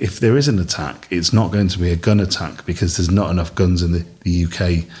there is an attack, it's not going to be a gun attack because there's not enough guns in the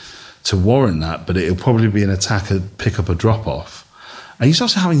UK to warrant that, but it'll probably be an attack at pick up a drop off. And you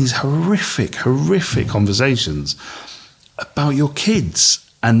start having these horrific conversations about your kids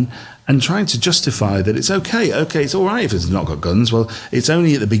and trying to justify that it's okay, it's all right if it's not got guns. Well, it's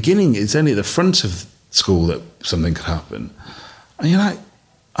only at the beginning, it's only at the front of school that something could happen. And you're like,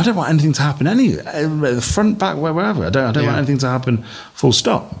 I don't want anything to happen anywhere, the front, back, wherever. I don't want anything to happen, full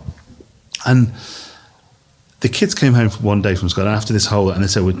stop. And the kids came home one day from school after this whole, and they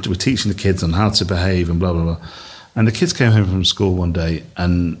said, we're teaching the kids on how to behave and blah, blah, blah. And the kids came home from school one day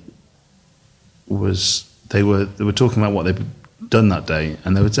and they were talking about what they'd done that day,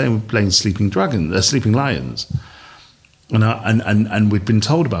 and they were saying we're playing Sleeping Lions. And we'd been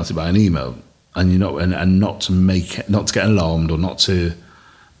told about it by an email, and not to get alarmed or not to,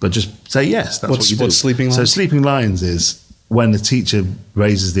 but just say yes. That's what you do. What's Sleeping Lions? So Sleeping Lions is when the teacher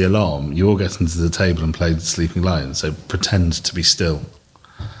raises the alarm, you all get into the table and play the Sleeping Lions. So pretend to be still.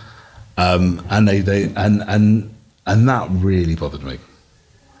 And that really bothered me.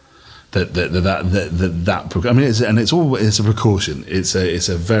 I mean, it's a precaution. It's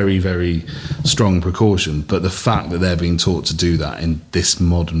a very, very strong precaution. But the fact that they're being taught to do that in this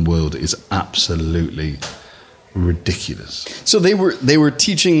modern world is absolutely ridiculous. So they were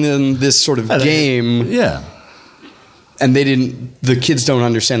teaching them this sort of game, and the kids don't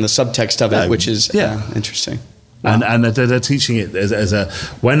understand the subtext of it, which is interesting. Wow. And they're teaching it as a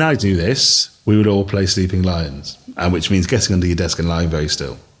when I do this, we would all play Sleeping Lions, which means getting under your desk and lying very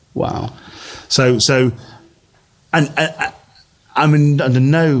still. Wow. So, and I mean, under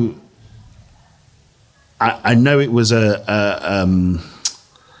no. I know it was an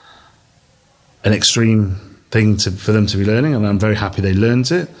extreme thing for them to be learning, and I'm very happy they learned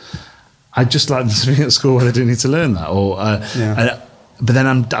it. I just like them to be at school where they didn't need to learn that, but then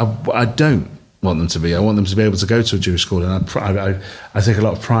I don't want them to be. I want them to be able to go to a Jewish school, and I take a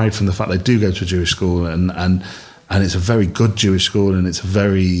lot of pride from the fact they do go to a Jewish school, and it's a very good Jewish school, and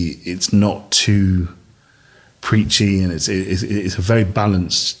it's not too preachy, and it's a very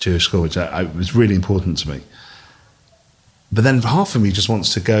balanced Jewish school, which was really important to me. But then half of me just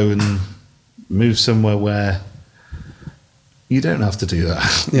wants to go and move somewhere where you don't have to do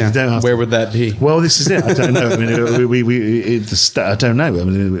that. Yeah. You don't have Where would that be? Well, this is it. I don't know. I mean, I don't know. I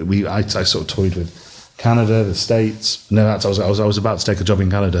mean, I sort of toyed with Canada, the States. No, I was about to take a job in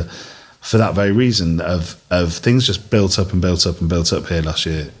Canada for that very reason of things just built up and built up and built up here last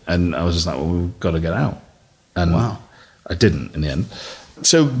year, and I was just like, well, we've got to get out. And wow. I didn't in the end.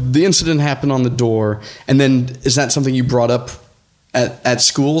 So the incident happened on the door, and then is that something you brought up at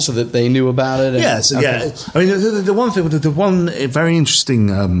school so that they knew about it? Yes, okay. Yeah. I mean, the one very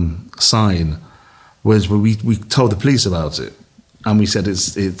interesting sign was when we told the police about it, and we said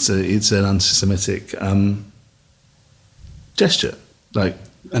it's an anti-Semitic gesture, like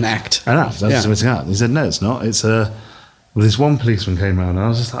an act, anti-Semitic act. He said no, it's not. It's this one policeman came around, and I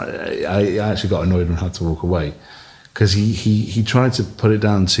was just like, I actually got annoyed and had to walk away because he tried to put it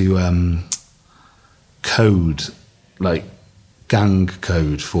down to code, like gang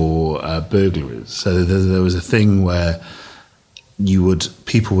code for burglaries. So there was a thing where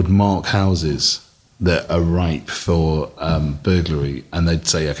people would mark houses that are ripe for burglary, and they'd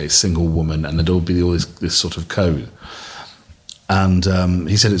say, okay, single woman, and there'd all be all this sort of code. And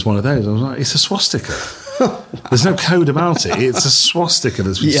he said it's one of those. I was like, it's a swastika. There's no code about it. It's a swastika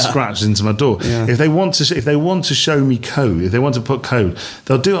that's been scratched into my door. Yeah. If they want to show me code, if they want to put code,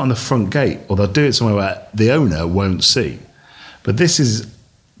 they'll do it on the front gate, or they'll do it somewhere where the owner won't see. But this is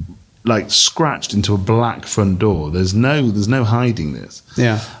like scratched into a black front door. There's no hiding this.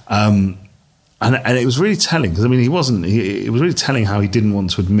 Yeah. And it was really telling, because I mean, it was really telling how he didn't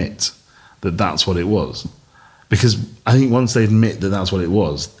want to admit that that's what it was. Because I think once they admit that that's what it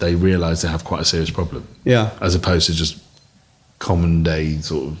was, they realise they have quite a serious problem. Yeah. As opposed to just common day,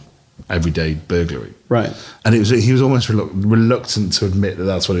 sort of everyday burglary. Right. And he was almost reluctant to admit that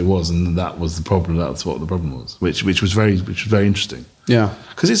that's what it was, and that was the problem. That's what the problem was, which was very interesting. Yeah.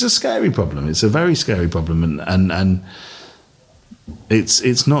 Because it's a scary problem. It's a very scary problem, and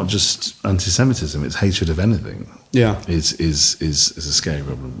it's not just anti-Semitism. It's hatred of anything. Yeah. Is a scary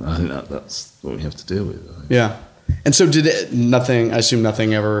problem. I think that's what we have to deal with. Yeah. And so I assume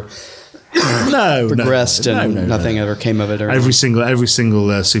nothing ever progressed and nothing ever came of it. Or every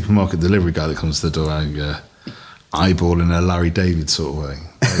single supermarket delivery guy that comes to the door, eyeball in a Larry David sort of way.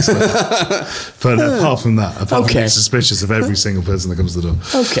 But apart from that, I'm suspicious of every single person that comes to the door.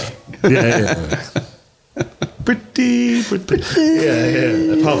 Okay. Yeah. Pretty.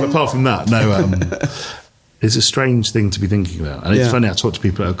 Yeah. Apart from that, no. It's a strange thing to be thinking about, and it's funny. I talk to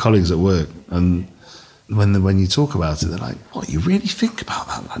people, colleagues at work, and when you talk about it, they're like, "What, you really think about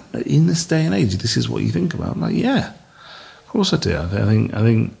that? Like, in this day and age, this is what you think about?" I'm like, yeah, of course I do. I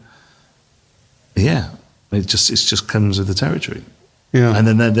think, yeah. It just comes with the territory. Yeah. And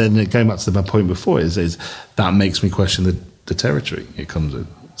then going back to my point before is that makes me question the territory it comes with.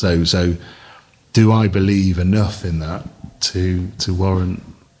 So do I believe enough in that to warrant?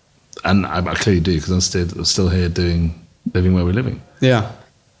 And I clearly do, because I'm still here living where we're living. Yeah.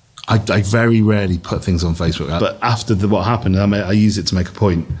 I very rarely put things on Facebook, but after what happened, I use it to make a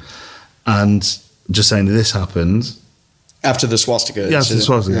point, and just saying that this happened. After the swastika. Yeah, after the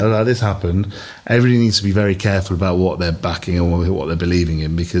swastika. This happened. Everybody needs to be very careful about what they're backing and what they're believing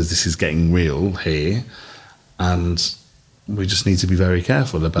in, because this is getting real here, and we just need to be very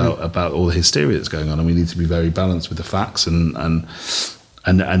careful about all the hysteria that's going on, and we need to be very balanced with the facts and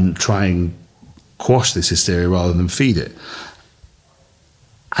try and quash this hysteria rather than feed it.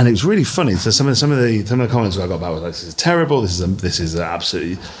 And it was really funny. So some of the comments I got about was like, "This is terrible. This is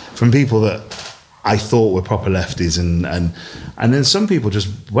absolutely," from people that I thought were proper lefties, and then some people just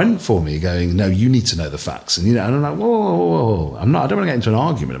went for me, going, "No, you need to know the facts." And and I'm like, whoa. I don't want to get into an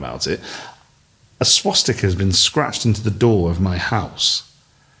argument about it. A swastika has been scratched into the door of my house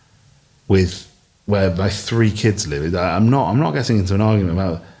where my 3 kids live. I'm not getting into an argument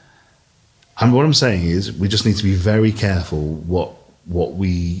about. What I'm saying is, we just need to be very careful what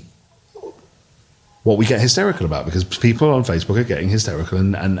we get hysterical about, because people on Facebook are getting hysterical,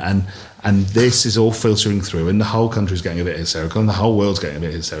 and this is all filtering through, and the whole country's getting a bit hysterical, and the whole world's getting a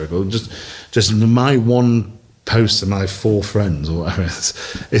bit hysterical. Just my one post to my 4 friends or whatever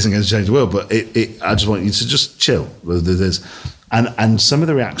isn't going to change the world, but I just want you to just chill. And some of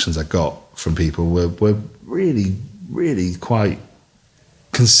the reactions I got from people were really, really quite,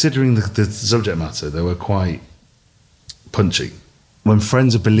 considering the subject matter, they were quite punchy. When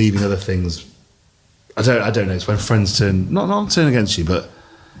friends are believing other things, I don't know. It's when friends not turn against you, but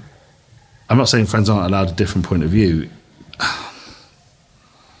I'm not saying friends aren't allowed a different point of view.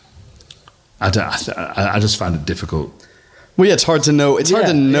 I just find it difficult. Well, yeah, it's hard to know. It's hard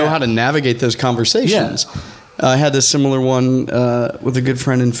to know how to navigate those conversations. Yeah. I had a similar one with a good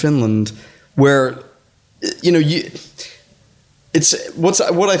friend in Finland, where it's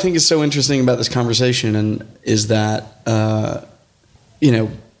what I think is so interesting about this conversation, is that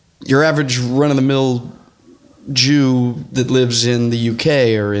your average run-of-the-mill Jew that lives in the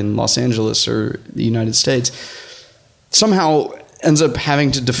UK or in Los Angeles or the United States somehow ends up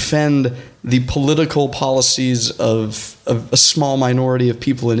having to defend the political policies of a small minority of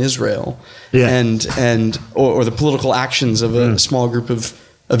people in Israel, or the political actions of a small group of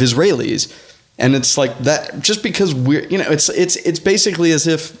Israelis. And it's like that, just because it's basically as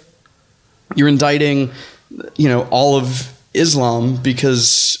if you're indicting, all of Islam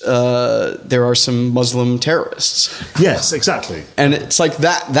because there are some Muslim terrorists. Yes, exactly. And it's like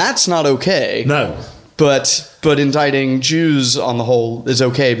that's not okay. No. But indicting Jews on the whole is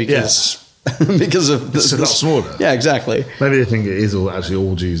okay because because of it's a lot smaller. Yeah, exactly. Maybe they think it is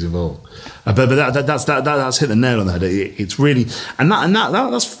all Jews involved. But that's hit the nail on the head. It's really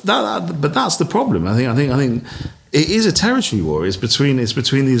but that's the problem. I think it is a territory war. It's between the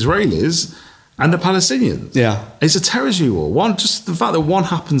Israelis and the Palestinians. Yeah, it's a territory war. Just the fact that one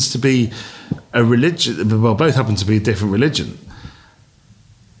happens to be a religion, well, both happen to be a different religion,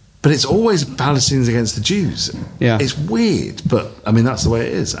 but it's always Palestinians against the Jews. Yeah, it's weird, but I mean that's the way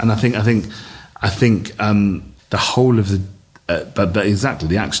it is. And I think the whole of the but exactly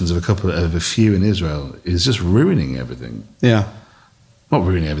the actions of a few in Israel is just ruining everything. Yeah. Not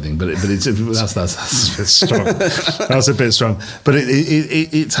ruining everything, but that's a bit strong. That's a bit strong, but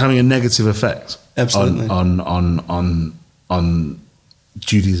it's having a negative effect. Absolutely. on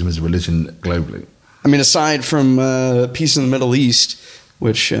Judaism as a religion globally. I mean, aside from peace in the Middle East,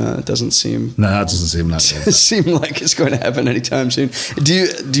 which doesn't seem that doesn't seem like seem like it's going to happen anytime soon. Do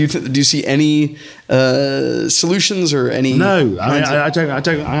you see any solutions or any? No, I actually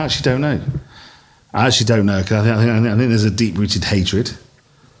don't know. I actually don't know, because I think there's a deep-rooted hatred.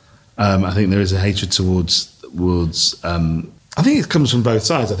 I think there is a hatred towards. I think it comes from both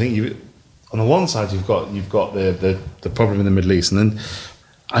sides. I think on the one side you've got the problem in the Middle East, and then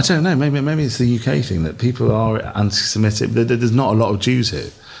I don't know. Maybe it's the UK thing that people are anti-Semitic. There's not a lot of Jews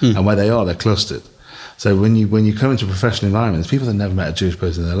here. and where they are, they're clustered. So when you come into a professional environment, there's people that never met a Jewish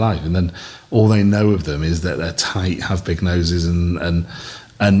person in their life, and then all they know of them is that they're tight, have big noses,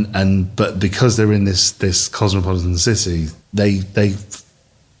 but because they're in this cosmopolitan city, they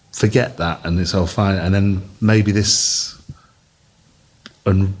forget that, and it's all fine. And then maybe this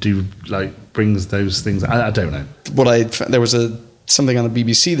brings those things. I don't know. There was something on the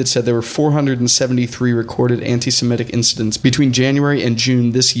BBC that said there were 473 recorded anti-Semitic incidents between January and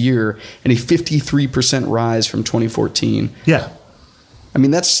June this year, and a 53% rise from 2014. Yeah. I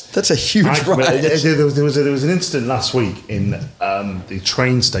mean, that's a huge rise. There was an incident last week in the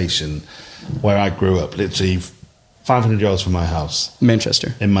train station where I grew up, literally 500 yards from my house. In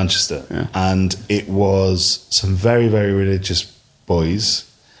Manchester. Yeah. And it was some very, very religious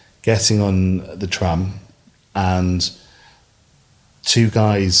boys getting on the tram, and two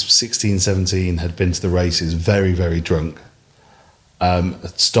guys, 16, 17, had been to the races, very, very drunk.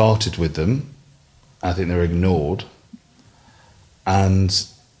 Started with them. I think they were ignored. And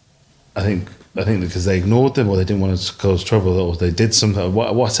I think because they ignored them, or they didn't want to cause trouble, or they did something,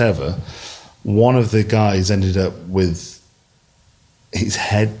 whatever, one of the guys ended up with his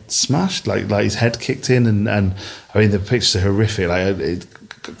head smashed, like his head kicked in, and I mean, the pictures are horrific. Like, it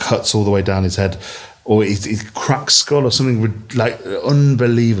cuts all the way down his head, or his cracked skull, or something like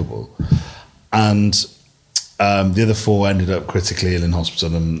unbelievable. And the other four ended up critically ill in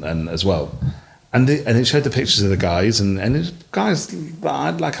hospital, and as well. And it showed the pictures of the guys, and it guys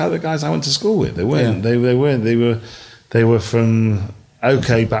like other guys I went to school with. They weren't. Yeah. They were from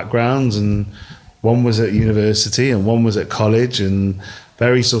okay backgrounds, and one was at university and one was at college, and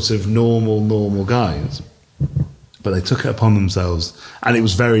very sort of normal guys. But they took it upon themselves, and it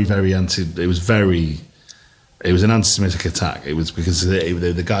was very, very It was an anti-Semitic attack. It was because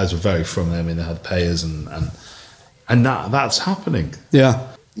the guys were very from them, and they had payers, and that's happening. Yeah.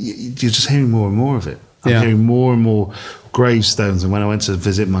 You're just hearing more and more of it. I'm hearing more and more gravestones. And when I went to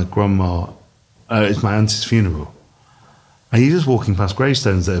visit my grandma, it's my auntie's funeral, and you're just walking past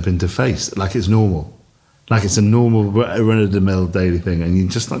gravestones that have been defaced, like it's normal, like it's a normal run-of-the-mill daily thing, and you're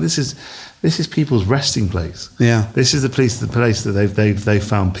just like, this is people's resting place. Yeah, this is the place that they've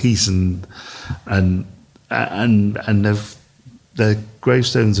found peace, and their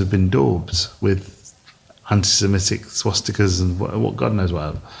gravestones have been daubed with anti-Semitic swastikas and what God knows what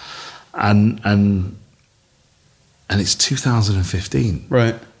else. And it's 2015.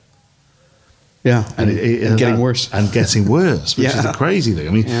 Right. Yeah, and getting worse. And getting worse, which is a crazy thing.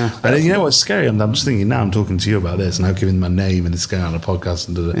 I mean, but you know what's scary? I'm just thinking now, I'm talking to you about this, and I've given my name, and it's going on a podcast,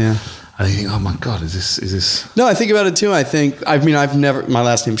 and and you think, oh my God, is this? No, I think about it too. I've never, my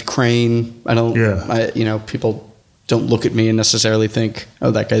last name's Crane. I don't, people don't look at me and necessarily think,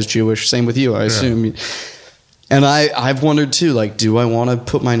 oh, that guy's Jewish. Same with you, I assume. And I've wondered too, like, do I want to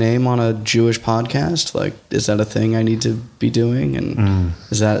put my name on a Jewish podcast? Like, is that a thing I need to be doing? And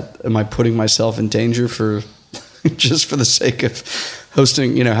am I putting myself in danger for just for the sake of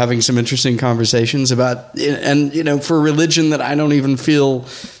hosting, having some interesting conversations about, and for a religion that I don't even feel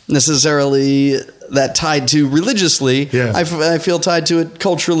necessarily that tied to religiously. Yeah. I feel tied to it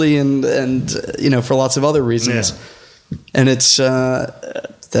culturally and for lots of other reasons. Yeah. And it's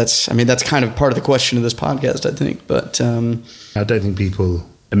that's kind of part of the question of this podcast, I think. But I don't think people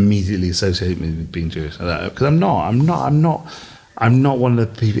immediately associate me with being Jewish, because I'm not one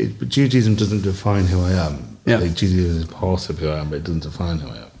of the people. Judaism doesn't define who I am. Yeah. Like, Judaism is part of who I am, but it doesn't define who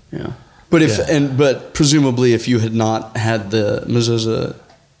I am. Yeah. But but presumably, if you had not had the mezuzah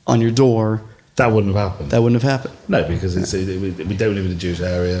on your door, that wouldn't have happened. No, because we don't live in a Jewish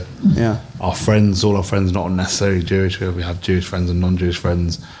area. Yeah. All our friends are not necessarily Jewish. We have Jewish friends and non-Jewish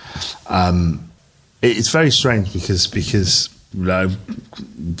friends. It's very strange because I've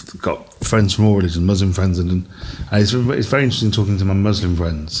got friends from all religions, Muslim friends, and it's very interesting talking to my Muslim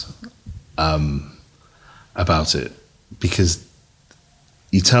friends about it, because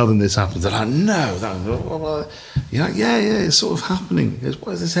you tell them this happens, they're like, no, you're like, yeah, it's sort of happening.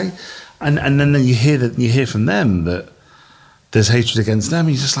 What does it say? And then you hear from them that there's hatred against them,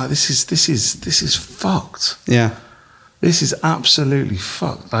 and you're just like, this is fucked. Yeah, this is absolutely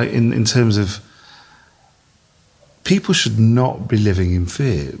fucked. Like in terms of, people should not be living in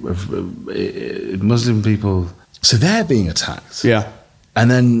fear of Muslim people. So they're being attacked. Yeah,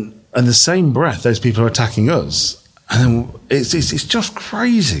 and then in the same breath, those people are attacking us, and then it's just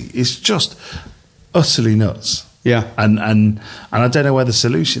crazy. It's just utterly nuts. Yeah, and I don't know where the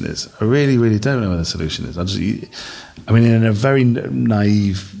solution is. I really, really don't know where the solution is. In a very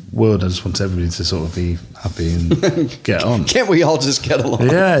naive world, I just want everybody to sort of be happy and get on. Can't we all just get along?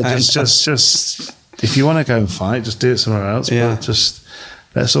 Yeah, just if you want to go and fight, just do it somewhere else. Yeah. But just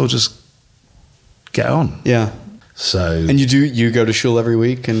let's all just get on. Yeah. So. And you go to shul every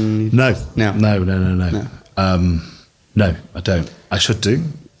week? And No, no, no, I don't. I should do.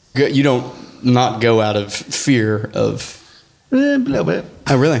 You don't not go out of fear of a little bit.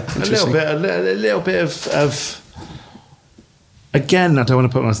 Oh, really? A little bit of. Again, I don't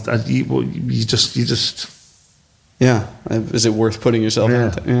want to put my. You just. Yeah, is it worth putting yourself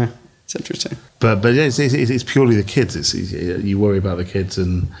out there? Yeah, it's interesting. But yeah, it's purely the kids. You worry about the kids,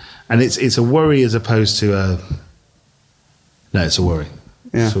 and it's a worry as opposed to a. No, it's a worry.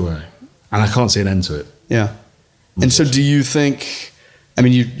 Yeah, it's a worry, and I can't see an end to it. Yeah, and so do you think? I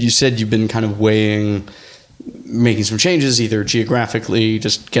mean, you said you've been kind of weighing making some changes, either geographically,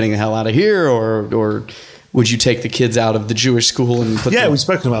 just getting the hell out of here, or would you take the kids out of the Jewish school and put them? We've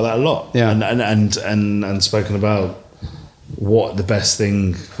spoken about that a lot. Yeah, and spoken about what the best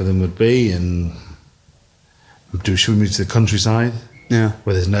thing for them would be, and should we move to the countryside? Yeah,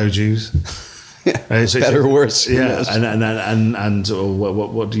 where there's no Jews. Yeah, better or worse. Yeah, and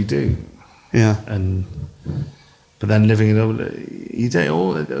what do you do? Yeah, but then living in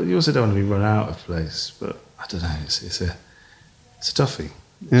you also don't want to be run out of place. But I don't know. It's a toughie.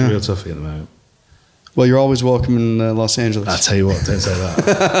 It's a real toughie at the moment. Well, you're always welcome in Los Angeles. I'll tell you what, don't say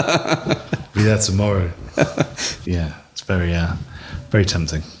that. Be there tomorrow. Yeah, it's very, very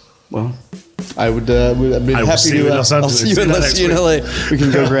tempting. Well, I'd be happy to. I'll see you in LA. We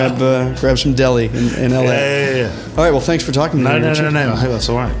can go grab some deli in LA. Yeah. All right. Well, thanks for talking to me. No. I hope that's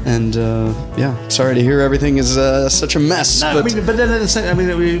all right. And sorry to hear everything is such a mess. No, but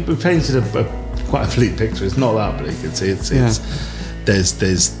then we painted quite a bleak picture. It's not that bleak.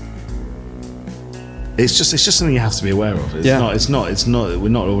 It's just something you have to be aware of. It's not. We're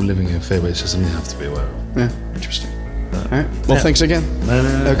not all living in fear, but it's just something you have to be aware of. Yeah, interesting. All right. Well, thanks again. No.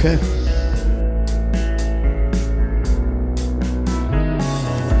 Okay.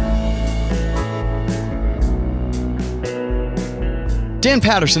 Dan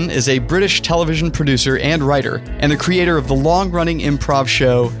Patterson is a British television producer and writer, and the creator of the long-running improv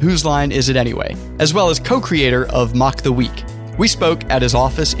show Whose Line Is It Anyway?, as well as co-creator of Mock the Week. We spoke at his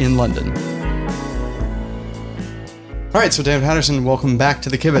office in London. All right, so Dan Patterson, welcome back to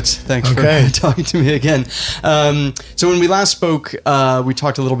the Kibitz. Thanks for talking to me again. So when we last spoke, we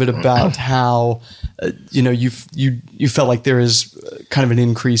talked a little bit about how you felt like there is kind of an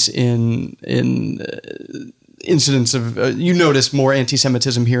increase in incidents of you noticed more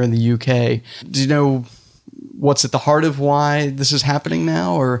anti-Semitism here in the UK. Do you know what's at the heart of why this is happening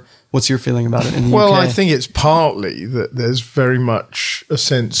now, or what's your feeling about it in the UK? Well, I think it's partly that there's very much a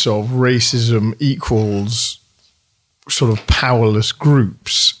sense of racism equals sort of powerless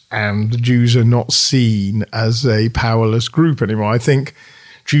groups, and the Jews are not seen as a powerless group anymore. I think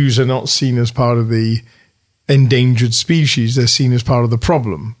Jews are not seen as part of the endangered species. They're seen as part of the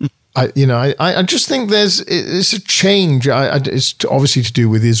problem. I just think it's a change. It's obviously to do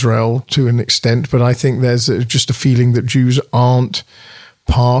with Israel to an extent, but I think there's just a feeling that Jews aren't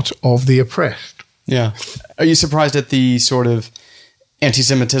part of the oppressed. Yeah. Are you surprised at the sort of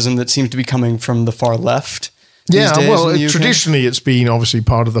anti-Semitism that seems to be coming from the far left? Yeah, well, traditionally it's been obviously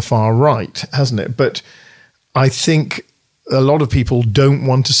part of the far right, hasn't it? But I think a lot of people don't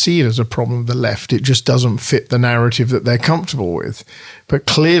want to see it as a problem of the left. It just doesn't fit the narrative that they're comfortable with. But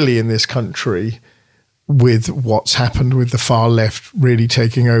clearly in this country, with what's happened with the far left really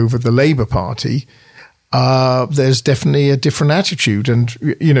taking over the Labour Party, there's definitely a different attitude. And,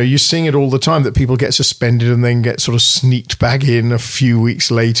 you're seeing it all the time that people get suspended and then get sort of sneaked back in a few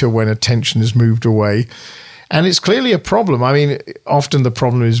weeks later when attention is moved away. And it's clearly a problem. I mean, often the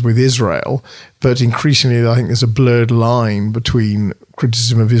problem is with Israel, but increasingly I think there's a blurred line between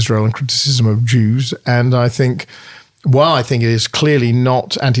criticism of Israel and criticism of Jews. And I think it is clearly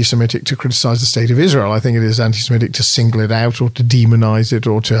not anti-Semitic to criticize the state of Israel, I think it is anti-Semitic to single it out or to demonize it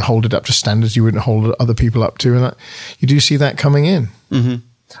or to hold it up to standards you wouldn't hold other people up to. And you do see that coming in. Mm-hmm.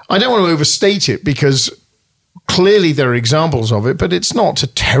 I don't want to overstate it because clearly there are examples of it, but it's not a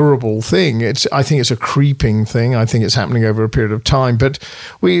terrible thing. I think it's a creeping thing. I think it's happening over a period of time. But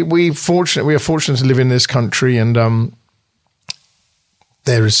we are fortunate to live in this country, and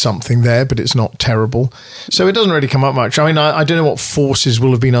there is something there, but it's not terrible. So it doesn't really come up much. I mean, I don't know what forces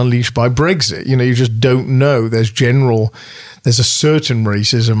will have been unleashed by Brexit. You just don't know. There's a certain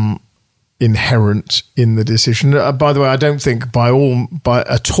racism inherent in the decision. By the way, I don't think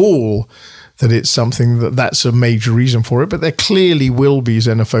at all that it's something that's a major reason for it, but there clearly will be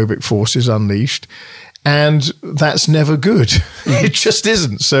xenophobic forces unleashed, and that's never good. It just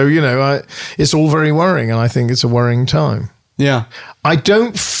isn't. So, it's all very worrying, and I think it's a worrying time. Yeah. I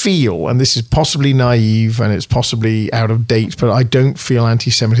don't feel, and this is possibly naive and it's possibly out of date, but I don't feel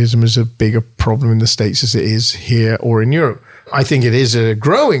anti-Semitism is a bigger problem in the States as it is here or in Europe. I think it is a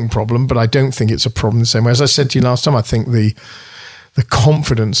growing problem, but I don't think it's a problem the same way. As I said to you last time, I think the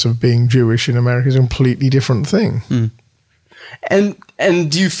confidence of being Jewish in America is a completely different thing. Mm.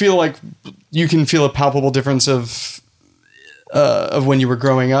 And do you feel like you can feel a palpable difference of when you were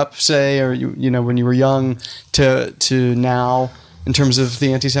growing up, say, or when you were young to now in terms of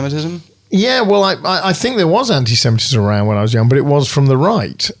the anti-Semitism? Yeah, well, I think there was anti-Semitism around when I was young, but it was from the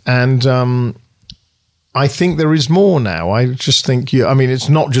right, and I think there is more now. I just think it's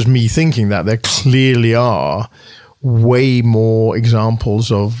not just me thinking that. There clearly are way more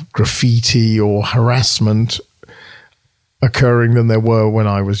examples of graffiti or harassment occurring than there were when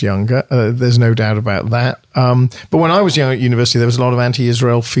I was younger. There's no doubt about that. But when I was young at university, there was a lot of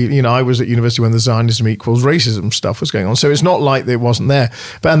anti-Israel feeling. I was at university when the Zionism equals racism stuff was going on. So it's not like it wasn't there.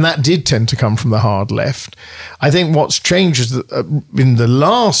 And that did tend to come from the hard left. I think what's changed is that, in the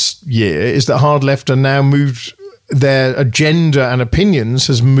last year is that hard left are now moved, their agenda and opinions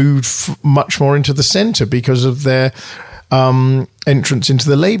has moved much more into the centre because of their entrance into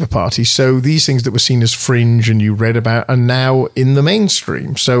the Labour Party. So these things that were seen as fringe and you read about are now in the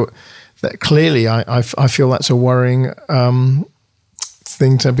mainstream. So that clearly I feel that's a worrying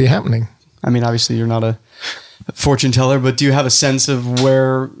thing to be happening. I mean, obviously you're not a fortune teller, but do you have a sense of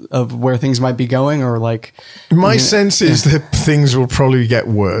where things might be going, or like? My sense is that things will probably get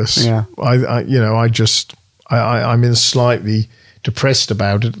worse. Yeah. I'm in slightly depressed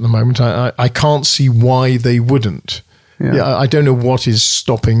about it at the moment. I can't see why they wouldn't. Yeah, I don't know what is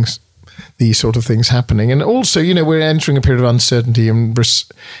stopping these sort of things happening. And also, we're entering a period of uncertainty and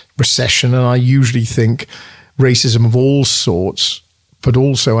recession, and I usually think racism of all sorts, but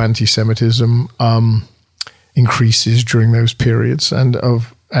also anti-Semitism, increases during those periods. And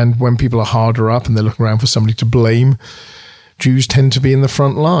when people are harder up and they're looking around for somebody to blame, Jews tend to be in the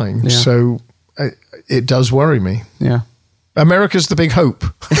front line. Yeah. So it does worry me. Yeah. America's the big hope,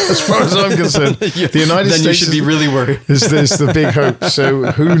 as far as I'm concerned. The United States you should be really worried. is the big hope.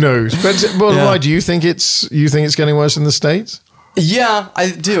 So who knows? But why do you think it's getting worse in the States? Yeah,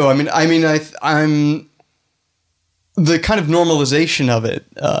 I do. I'm the kind of normalization of it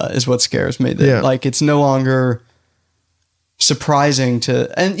is what scares me. That, like, it's no longer surprising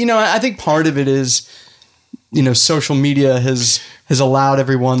to, and I think part of it is, social media has allowed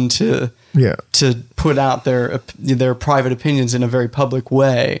everyone to put out their private opinions in a very public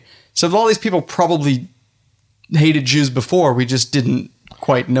way. So if all these people probably hated Jews before, we just didn't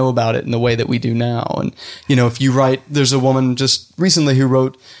quite know about it in the way that we do now. And, if you write, there's a woman just recently who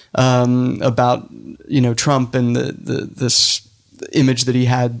wrote about, Trump and this image that he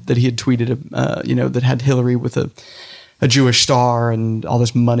had tweeted, that had Hillary with a Jewish star and all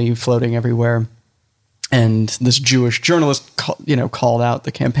this money floating everywhere. And this Jewish journalist, called out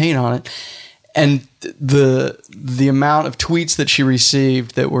the campaign on it, and the amount of tweets that she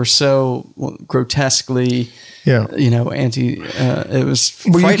received that were so grotesquely, anti. It was.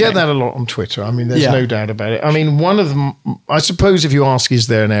 Well, you get that a lot on Twitter. I mean, there's no doubt about it. I mean, one of them, I suppose, if you ask, is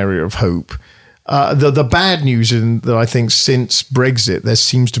there an area of hope? The bad news that I think since Brexit, there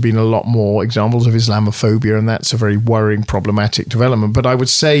seems to be a lot more examples of Islamophobia, and that's a very worrying, problematic development. But I would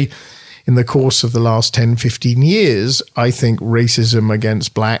say, in the course of the last 10, 15 years, I think racism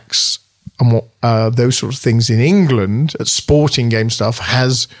against blacks and those sorts of things in England at sporting game stuff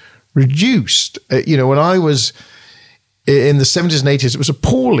has reduced. When I was in the 70s and 80s, it was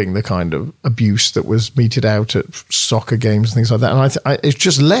appalling, the kind of abuse that was meted out at soccer games and things like that. And it's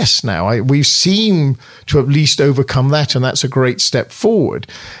just less now. We seem to at least overcome that, and that's a great step forward.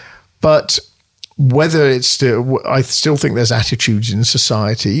 But whether it's still, I still think there's attitudes in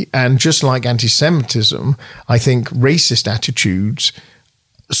society, and just like anti-Semitism, I think racist attitudes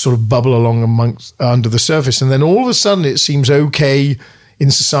sort of bubble along under the surface, and then all of a sudden it seems okay in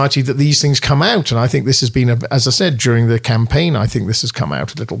society that these things come out. And I think this has been, as I said, during the campaign, I think this has come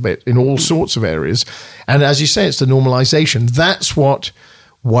out a little bit in all sorts of areas. And as you say, it's the normalization. That's what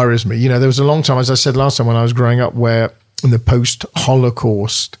worries me. There was a long time, as I said last time, when I was growing up, where in the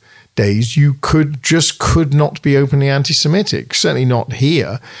post-Holocaust days, you could not be openly anti-Semitic. Certainly not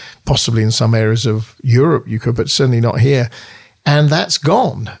here. Possibly in some areas of Europe you could, but certainly not here. And that's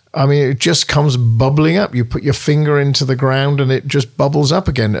gone. I mean, it just comes bubbling up. You put your finger into the ground and it just bubbles up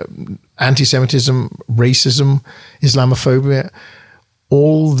again. Anti-Semitism, racism, Islamophobia,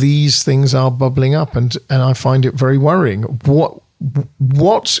 all these things are bubbling up, and I find it very worrying.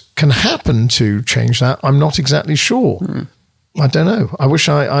 What can happen to change that? I'm not exactly sure. I don't know. I wish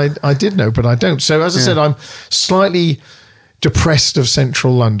I did know, but I don't. So as I said, I'm slightly depressed of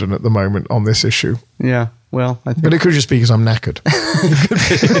central London at the moment on this issue. Yeah. Well, I think. But it could just be because I'm knackered.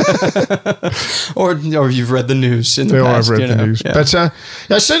 or you've read the news in the past. I've read the news. Yeah. But I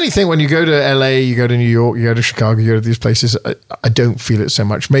certainly think when you go to LA, you go to New York, you go to Chicago, you go to these places, I don't feel it so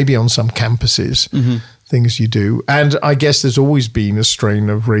much. Maybe on some campuses, things you do. And I guess there's always been a strain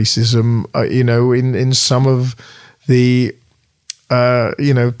of racism, in some of the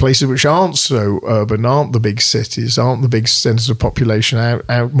places which aren't so urban, aren't the big cities, aren't the big centers of population,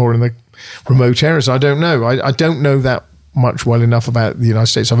 out more in the remote areas. I don't know. I don't know that much well enough about the United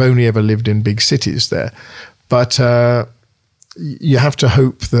States. I've only ever lived in big cities there. But you have to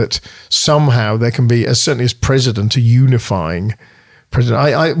hope that somehow there can be, certainly as president, a unifying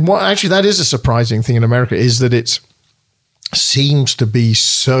president. Actually, that is a surprising thing in America, is that it seems to be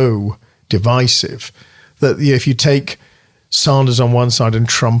so divisive that if you take Sanders on one side and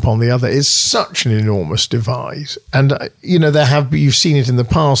Trump on the other, is such an enormous divide. And, you've seen it in the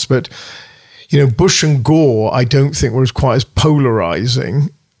past, but, Bush and Gore, I don't think were quite as polarizing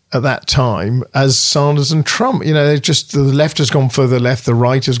at that time as Sanders and Trump. Just the left has gone further left, the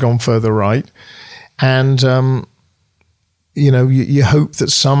right has gone further right. And, you hope that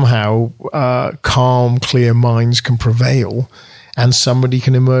somehow calm, clear minds can prevail and somebody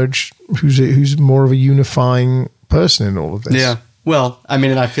can emerge who's more of a unifying person in all of this. Yeah. Well, I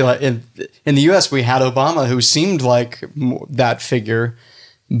mean, and I feel like in the U.S. we had Obama, who seemed like that figure,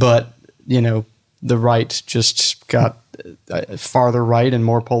 but, the right just got farther right and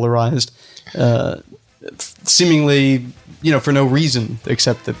more polarized, seemingly, for no reason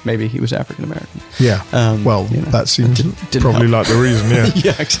except that maybe he was African American. Yeah. That seems probably help. Like the reason. Yeah.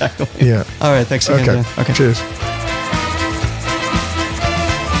 Yeah, exactly. Yeah. All right. Thanks again, Dan. Okay. Cheers.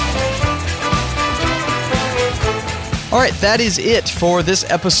 All right, that is it for this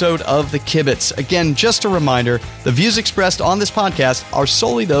episode of The Kibitz. Again, just a reminder, the views expressed on this podcast are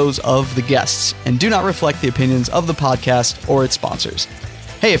solely those of the guests and do not reflect the opinions of the podcast or its sponsors.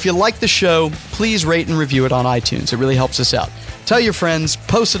 Hey, if you like the show, please rate and review it on iTunes. It really helps us out. Tell your friends,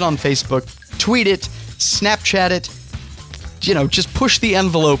 post it on Facebook, tweet it, Snapchat it. Just push the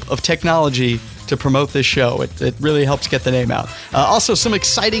envelope of technology to promote this show. It really helps get the name out. Also, some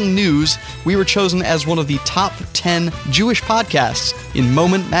exciting news. We were chosen as one of the top 10 Jewish podcasts in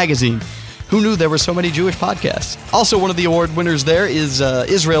Moment Magazine. Who knew there were so many Jewish podcasts? Also, one of the award winners there is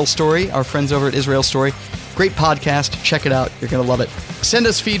Israel Story, our friends over at Israel Story. Great podcast. Check it out. You're going to love it. Send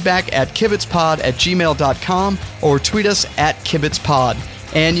us feedback at kibitzpod@gmail.com or tweet us at kibitzpod.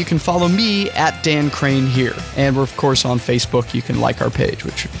 And you can follow me at Dan Crane here. And we're, of course, on Facebook. You can like our page,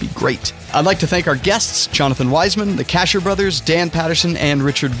 which would be great. I'd like to thank our guests, Jonathan Weisman, the Kasher brothers, Dan Patterson, and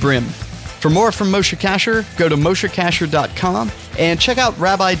Richard Brim. For more from Moshe Kasher, go to moshekasher.com and check out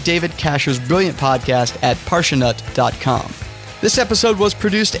Rabbi David Kasher's brilliant podcast at parshanut.com. This episode was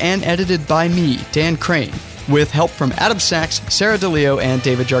produced and edited by me, Dan Crane, with help from Adam Sachs, Sarah DeLeo, and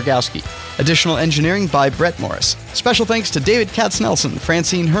David Jargowski. Additional engineering by Brett Morris. Special thanks to David Katz-Nelson,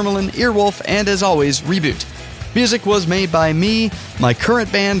 Francine Hermelin, Earwolf, and as always, Reboot. Music was made by me, my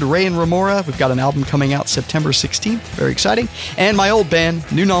current band, Ray and Remora. We've got an album coming out September 16th. Very exciting. And my old band,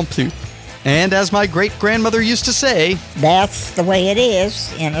 Nu Non Plus. And as my great-grandmother used to say, that's the way it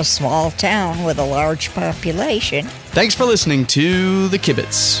is in a small town with a large population. Thanks for listening to The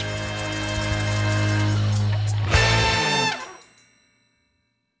Kibitz.